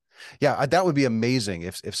 Yeah. Yeah, that would be amazing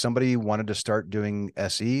if somebody wanted to start doing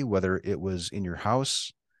SE, whether it was in your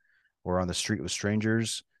house or on the street with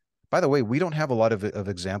strangers. By the way, we don't have a lot of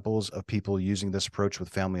examples of people using this approach with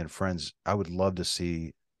family and friends. I would love to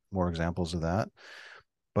see more examples of that.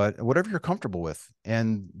 But whatever you're comfortable with.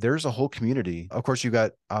 And there's a whole community. Of course, you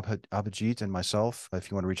got Abhijit and myself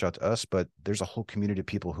if you want to reach out to us, but there's a whole community of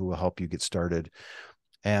people who will help you get started.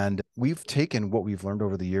 And we've taken what we've learned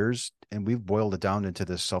over the years and we've boiled it down into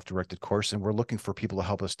this self-directed course. And we're looking for people to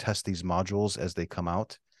help us test these modules as they come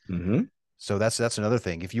out. Mm-hmm. So that's another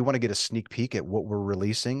thing. If you want to get a sneak peek at what we're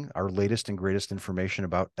releasing, our latest and greatest information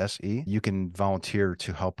about SE, you can volunteer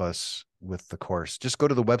to help us with the course. Just go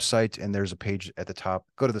to the website and there's a page at the top.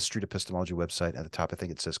 Go to the Street Epistemology website at the top. I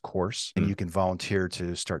think it says course, and you can volunteer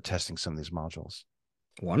to start testing some of these modules.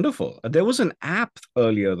 Wonderful. There was an app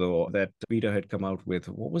earlier, though, that Peter had come out with.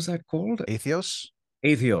 What was that called? Atheos?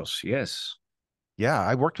 Atheos, yes. Yeah,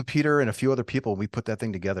 I worked with Peter and a few other people. We put that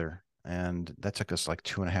thing together, and that took us like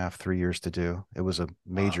 2.5, 3 years to do. It was a Wow.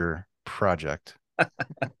 major project.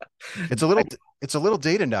 It's a little, it's a little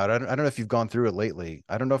dated now. I don't know if you've gone through it lately.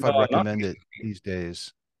 I don't know if No, I'd not recommend it recently, these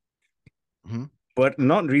days. Mhm. but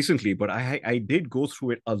not recently. But I did go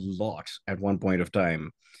through it a lot at one point of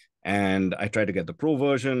time, and I tried to get the pro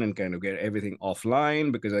version and kind of get everything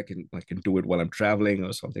offline because I can do it while I'm traveling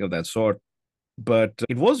or something of that sort. But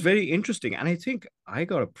it was very interesting, and I think I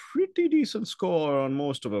got a pretty decent score on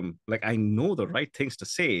most of them. Like I know the right things to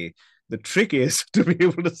say. The trick is to be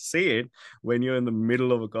able to say it when you're in the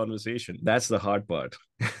middle of a conversation. That's the hard part.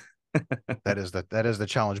 That is the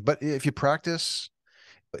challenge. But if you practice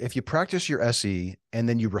your SE and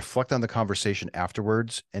then you reflect on the conversation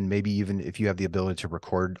afterwards, and maybe even if you have the ability to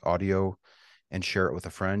record audio and share it with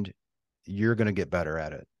a friend, you're going to get better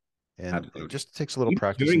at it. And it Absolutely. just takes a little Even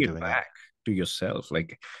practice hearing in it doing it. back to yourself,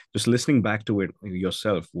 like just listening back to it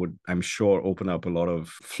yourself would, I'm sure, open up a lot of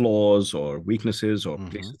flaws or weaknesses or Hmm.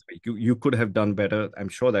 places that you could have done better. I'm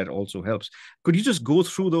sure that also helps. Could you just go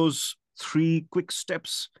through those three quick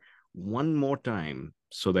steps one more time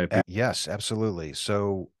so that people. Yes, absolutely.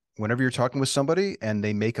 So whenever you're talking with somebody and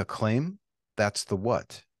they make a claim, that's the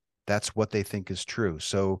what. That's what they think is true.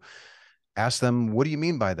 So ask them, what do you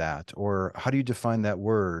mean by that? Or how do you define that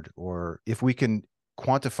word? Or if we can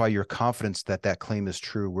quantify your confidence that that claim is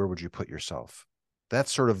true, where would you put yourself?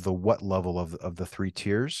 That's sort of the what level of the three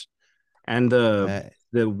tiers. And Uh,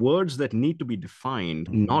 the words that need to be defined,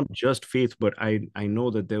 mhm. not just faith, but I know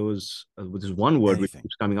that there was this one word which Anything.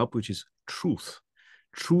 keeps coming up, which is truth.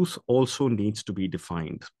 Truth also needs to be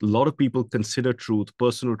defined. A lot of people consider truth,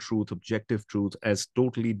 personal truth, objective truth, as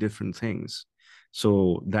totally different things.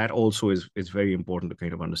 So that also is very important to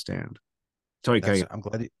kind of understand. Sorry, That's Kai. I'm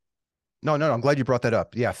glad. No, no, I'm glad you brought that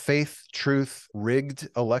up. Yeah, faith, truth, rigged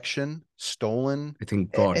election, stolen. I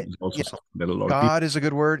think God is also Yeah, something that a lot of people. God is a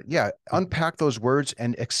good word. Yeah, unpack those words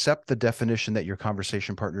and accept the definition that your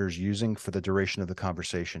conversation partner is using for the duration of the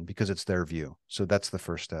conversation because it's their view. So that's the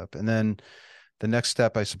first step. And then the next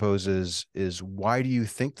step, I suppose, is why do you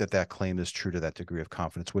think that that claim is true to that degree of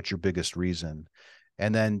confidence? What's your biggest reason?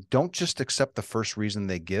 And then don't just accept the first reason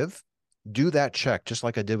they give. Do that check, just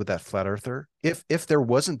like I did with that flat earther. If there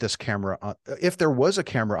wasn't this camera, if there was a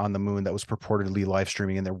camera on the moon that was purportedly live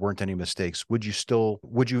streaming and there weren't any mistakes, would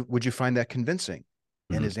you find that convincing?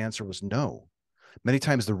 And Mhm. his answer was no. Many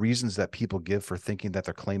times the reasons that people give for thinking that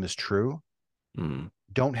their claim is true Mhm.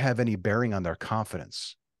 don't have any bearing on their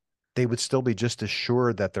confidence. They would still be just as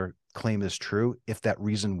sure that their claim is true if that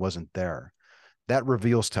reason wasn't there. That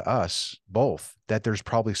reveals to us both that there's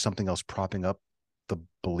probably something else propping up the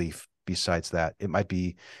belief besides that. It might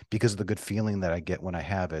be because of the good feeling that I get when I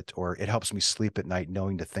have it, or it helps me sleep at night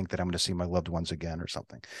knowing to think that I'm going to see my loved ones again or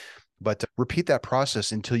something. But repeat that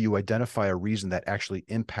process until you identify a reason that actually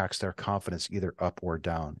impacts their confidence either up or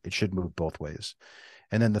down. It should move both ways.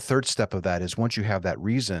 And then the third step of that is once you have that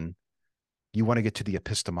reason, you want to get to the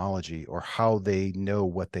epistemology or how they know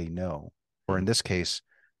what they know. Or in this case,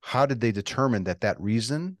 how did they determine that that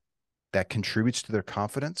reason that contributes to their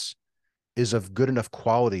confidence is of good enough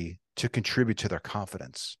quality to contribute to their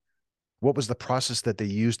confidence? What was the process that they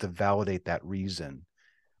used to validate that reason?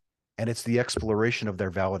 And it's the exploration of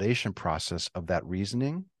their validation process of that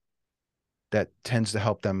reasoning that tends to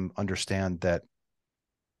help them understand that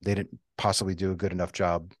they didn't possibly do a good enough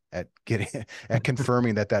job at getting at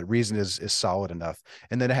confirming that that reason is solid enough,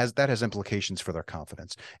 and then that has implications for their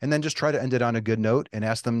confidence. And then just try to end it on a good note and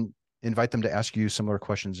invite them to ask you similar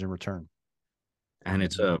questions in return. And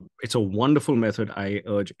it's a wonderful method. I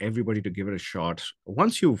urge everybody to give it a shot.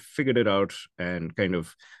 Once you've figured it out and kind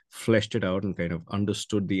of fleshed it out and kind of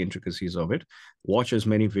understood the intricacies of it, watch as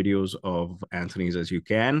many videos of Anthony's as you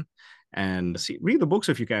can, and read the books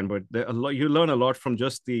if you can. But you learn a lot from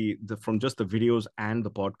just the videos and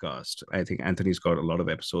the podcast. I think Anthony's got a lot of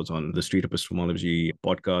episodes on the Street Epistemology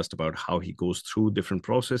podcast about how he goes through different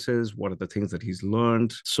processes, what are the things that he's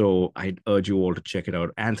learned. So I'd urge you all to check it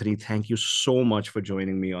out. Anthony, thank you so much for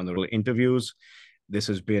joining me on the interviews. This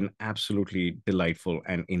has been absolutely delightful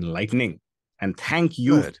and enlightening. And thank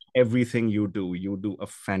you for Good. everything you do. You do a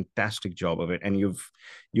fantastic job of it, and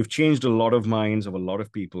you've changed a lot of minds of a lot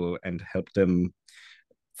of people and helped them,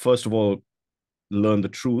 first of all, learn the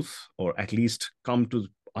truth, or at least come to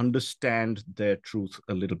understand their truth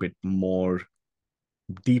a little bit more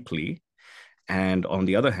deeply. And on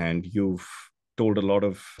the other hand, you've told a lot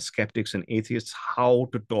of skeptics and atheists how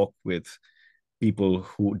to talk with people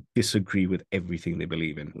who disagree with everything they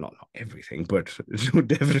believe in. Not everything, but who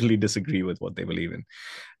definitely disagree with what they believe in.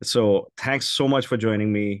 So thanks so much for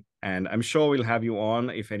joining me. And I'm sure we'll have you on.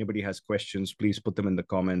 If anybody has questions, please put them in the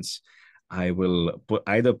comments. I will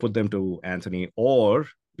either put them to Anthony, or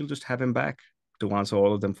we'll just have him back to answer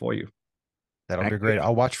all of them for you. That'll be great.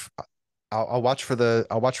 I'll watch. I'll watch for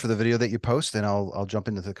the video that you post, and I'll jump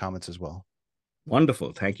into the comments as well.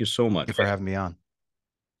 Wonderful. Thank you so much. Thank you for having me on.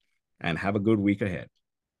 And have a good week ahead.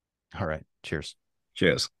 All right. Cheers.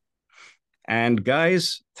 Cheers. And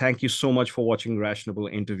guys, thank you so much for watching Rationable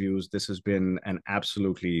Interviews. This has been an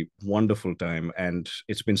absolutely wonderful time. And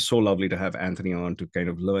it's been so lovely to have Anthony on to kind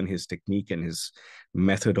of learn his technique and his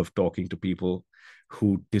method of talking to people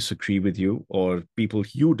who disagree with you, or people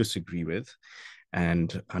you disagree with,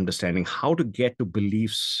 and understanding how to get to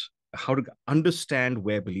beliefs, how to understand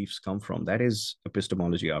where beliefs come from. That is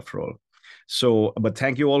epistemology after all. So, but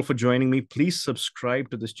thank you all for joining me. Please subscribe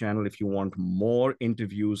to this channel if you want more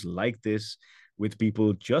interviews like this with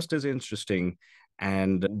people just as interesting.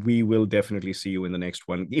 And we will definitely see you in the next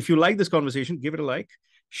one. If you like this conversation, give it a like,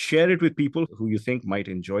 share it with people who you think might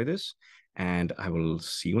enjoy this, and I will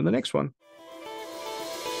see you in the next one.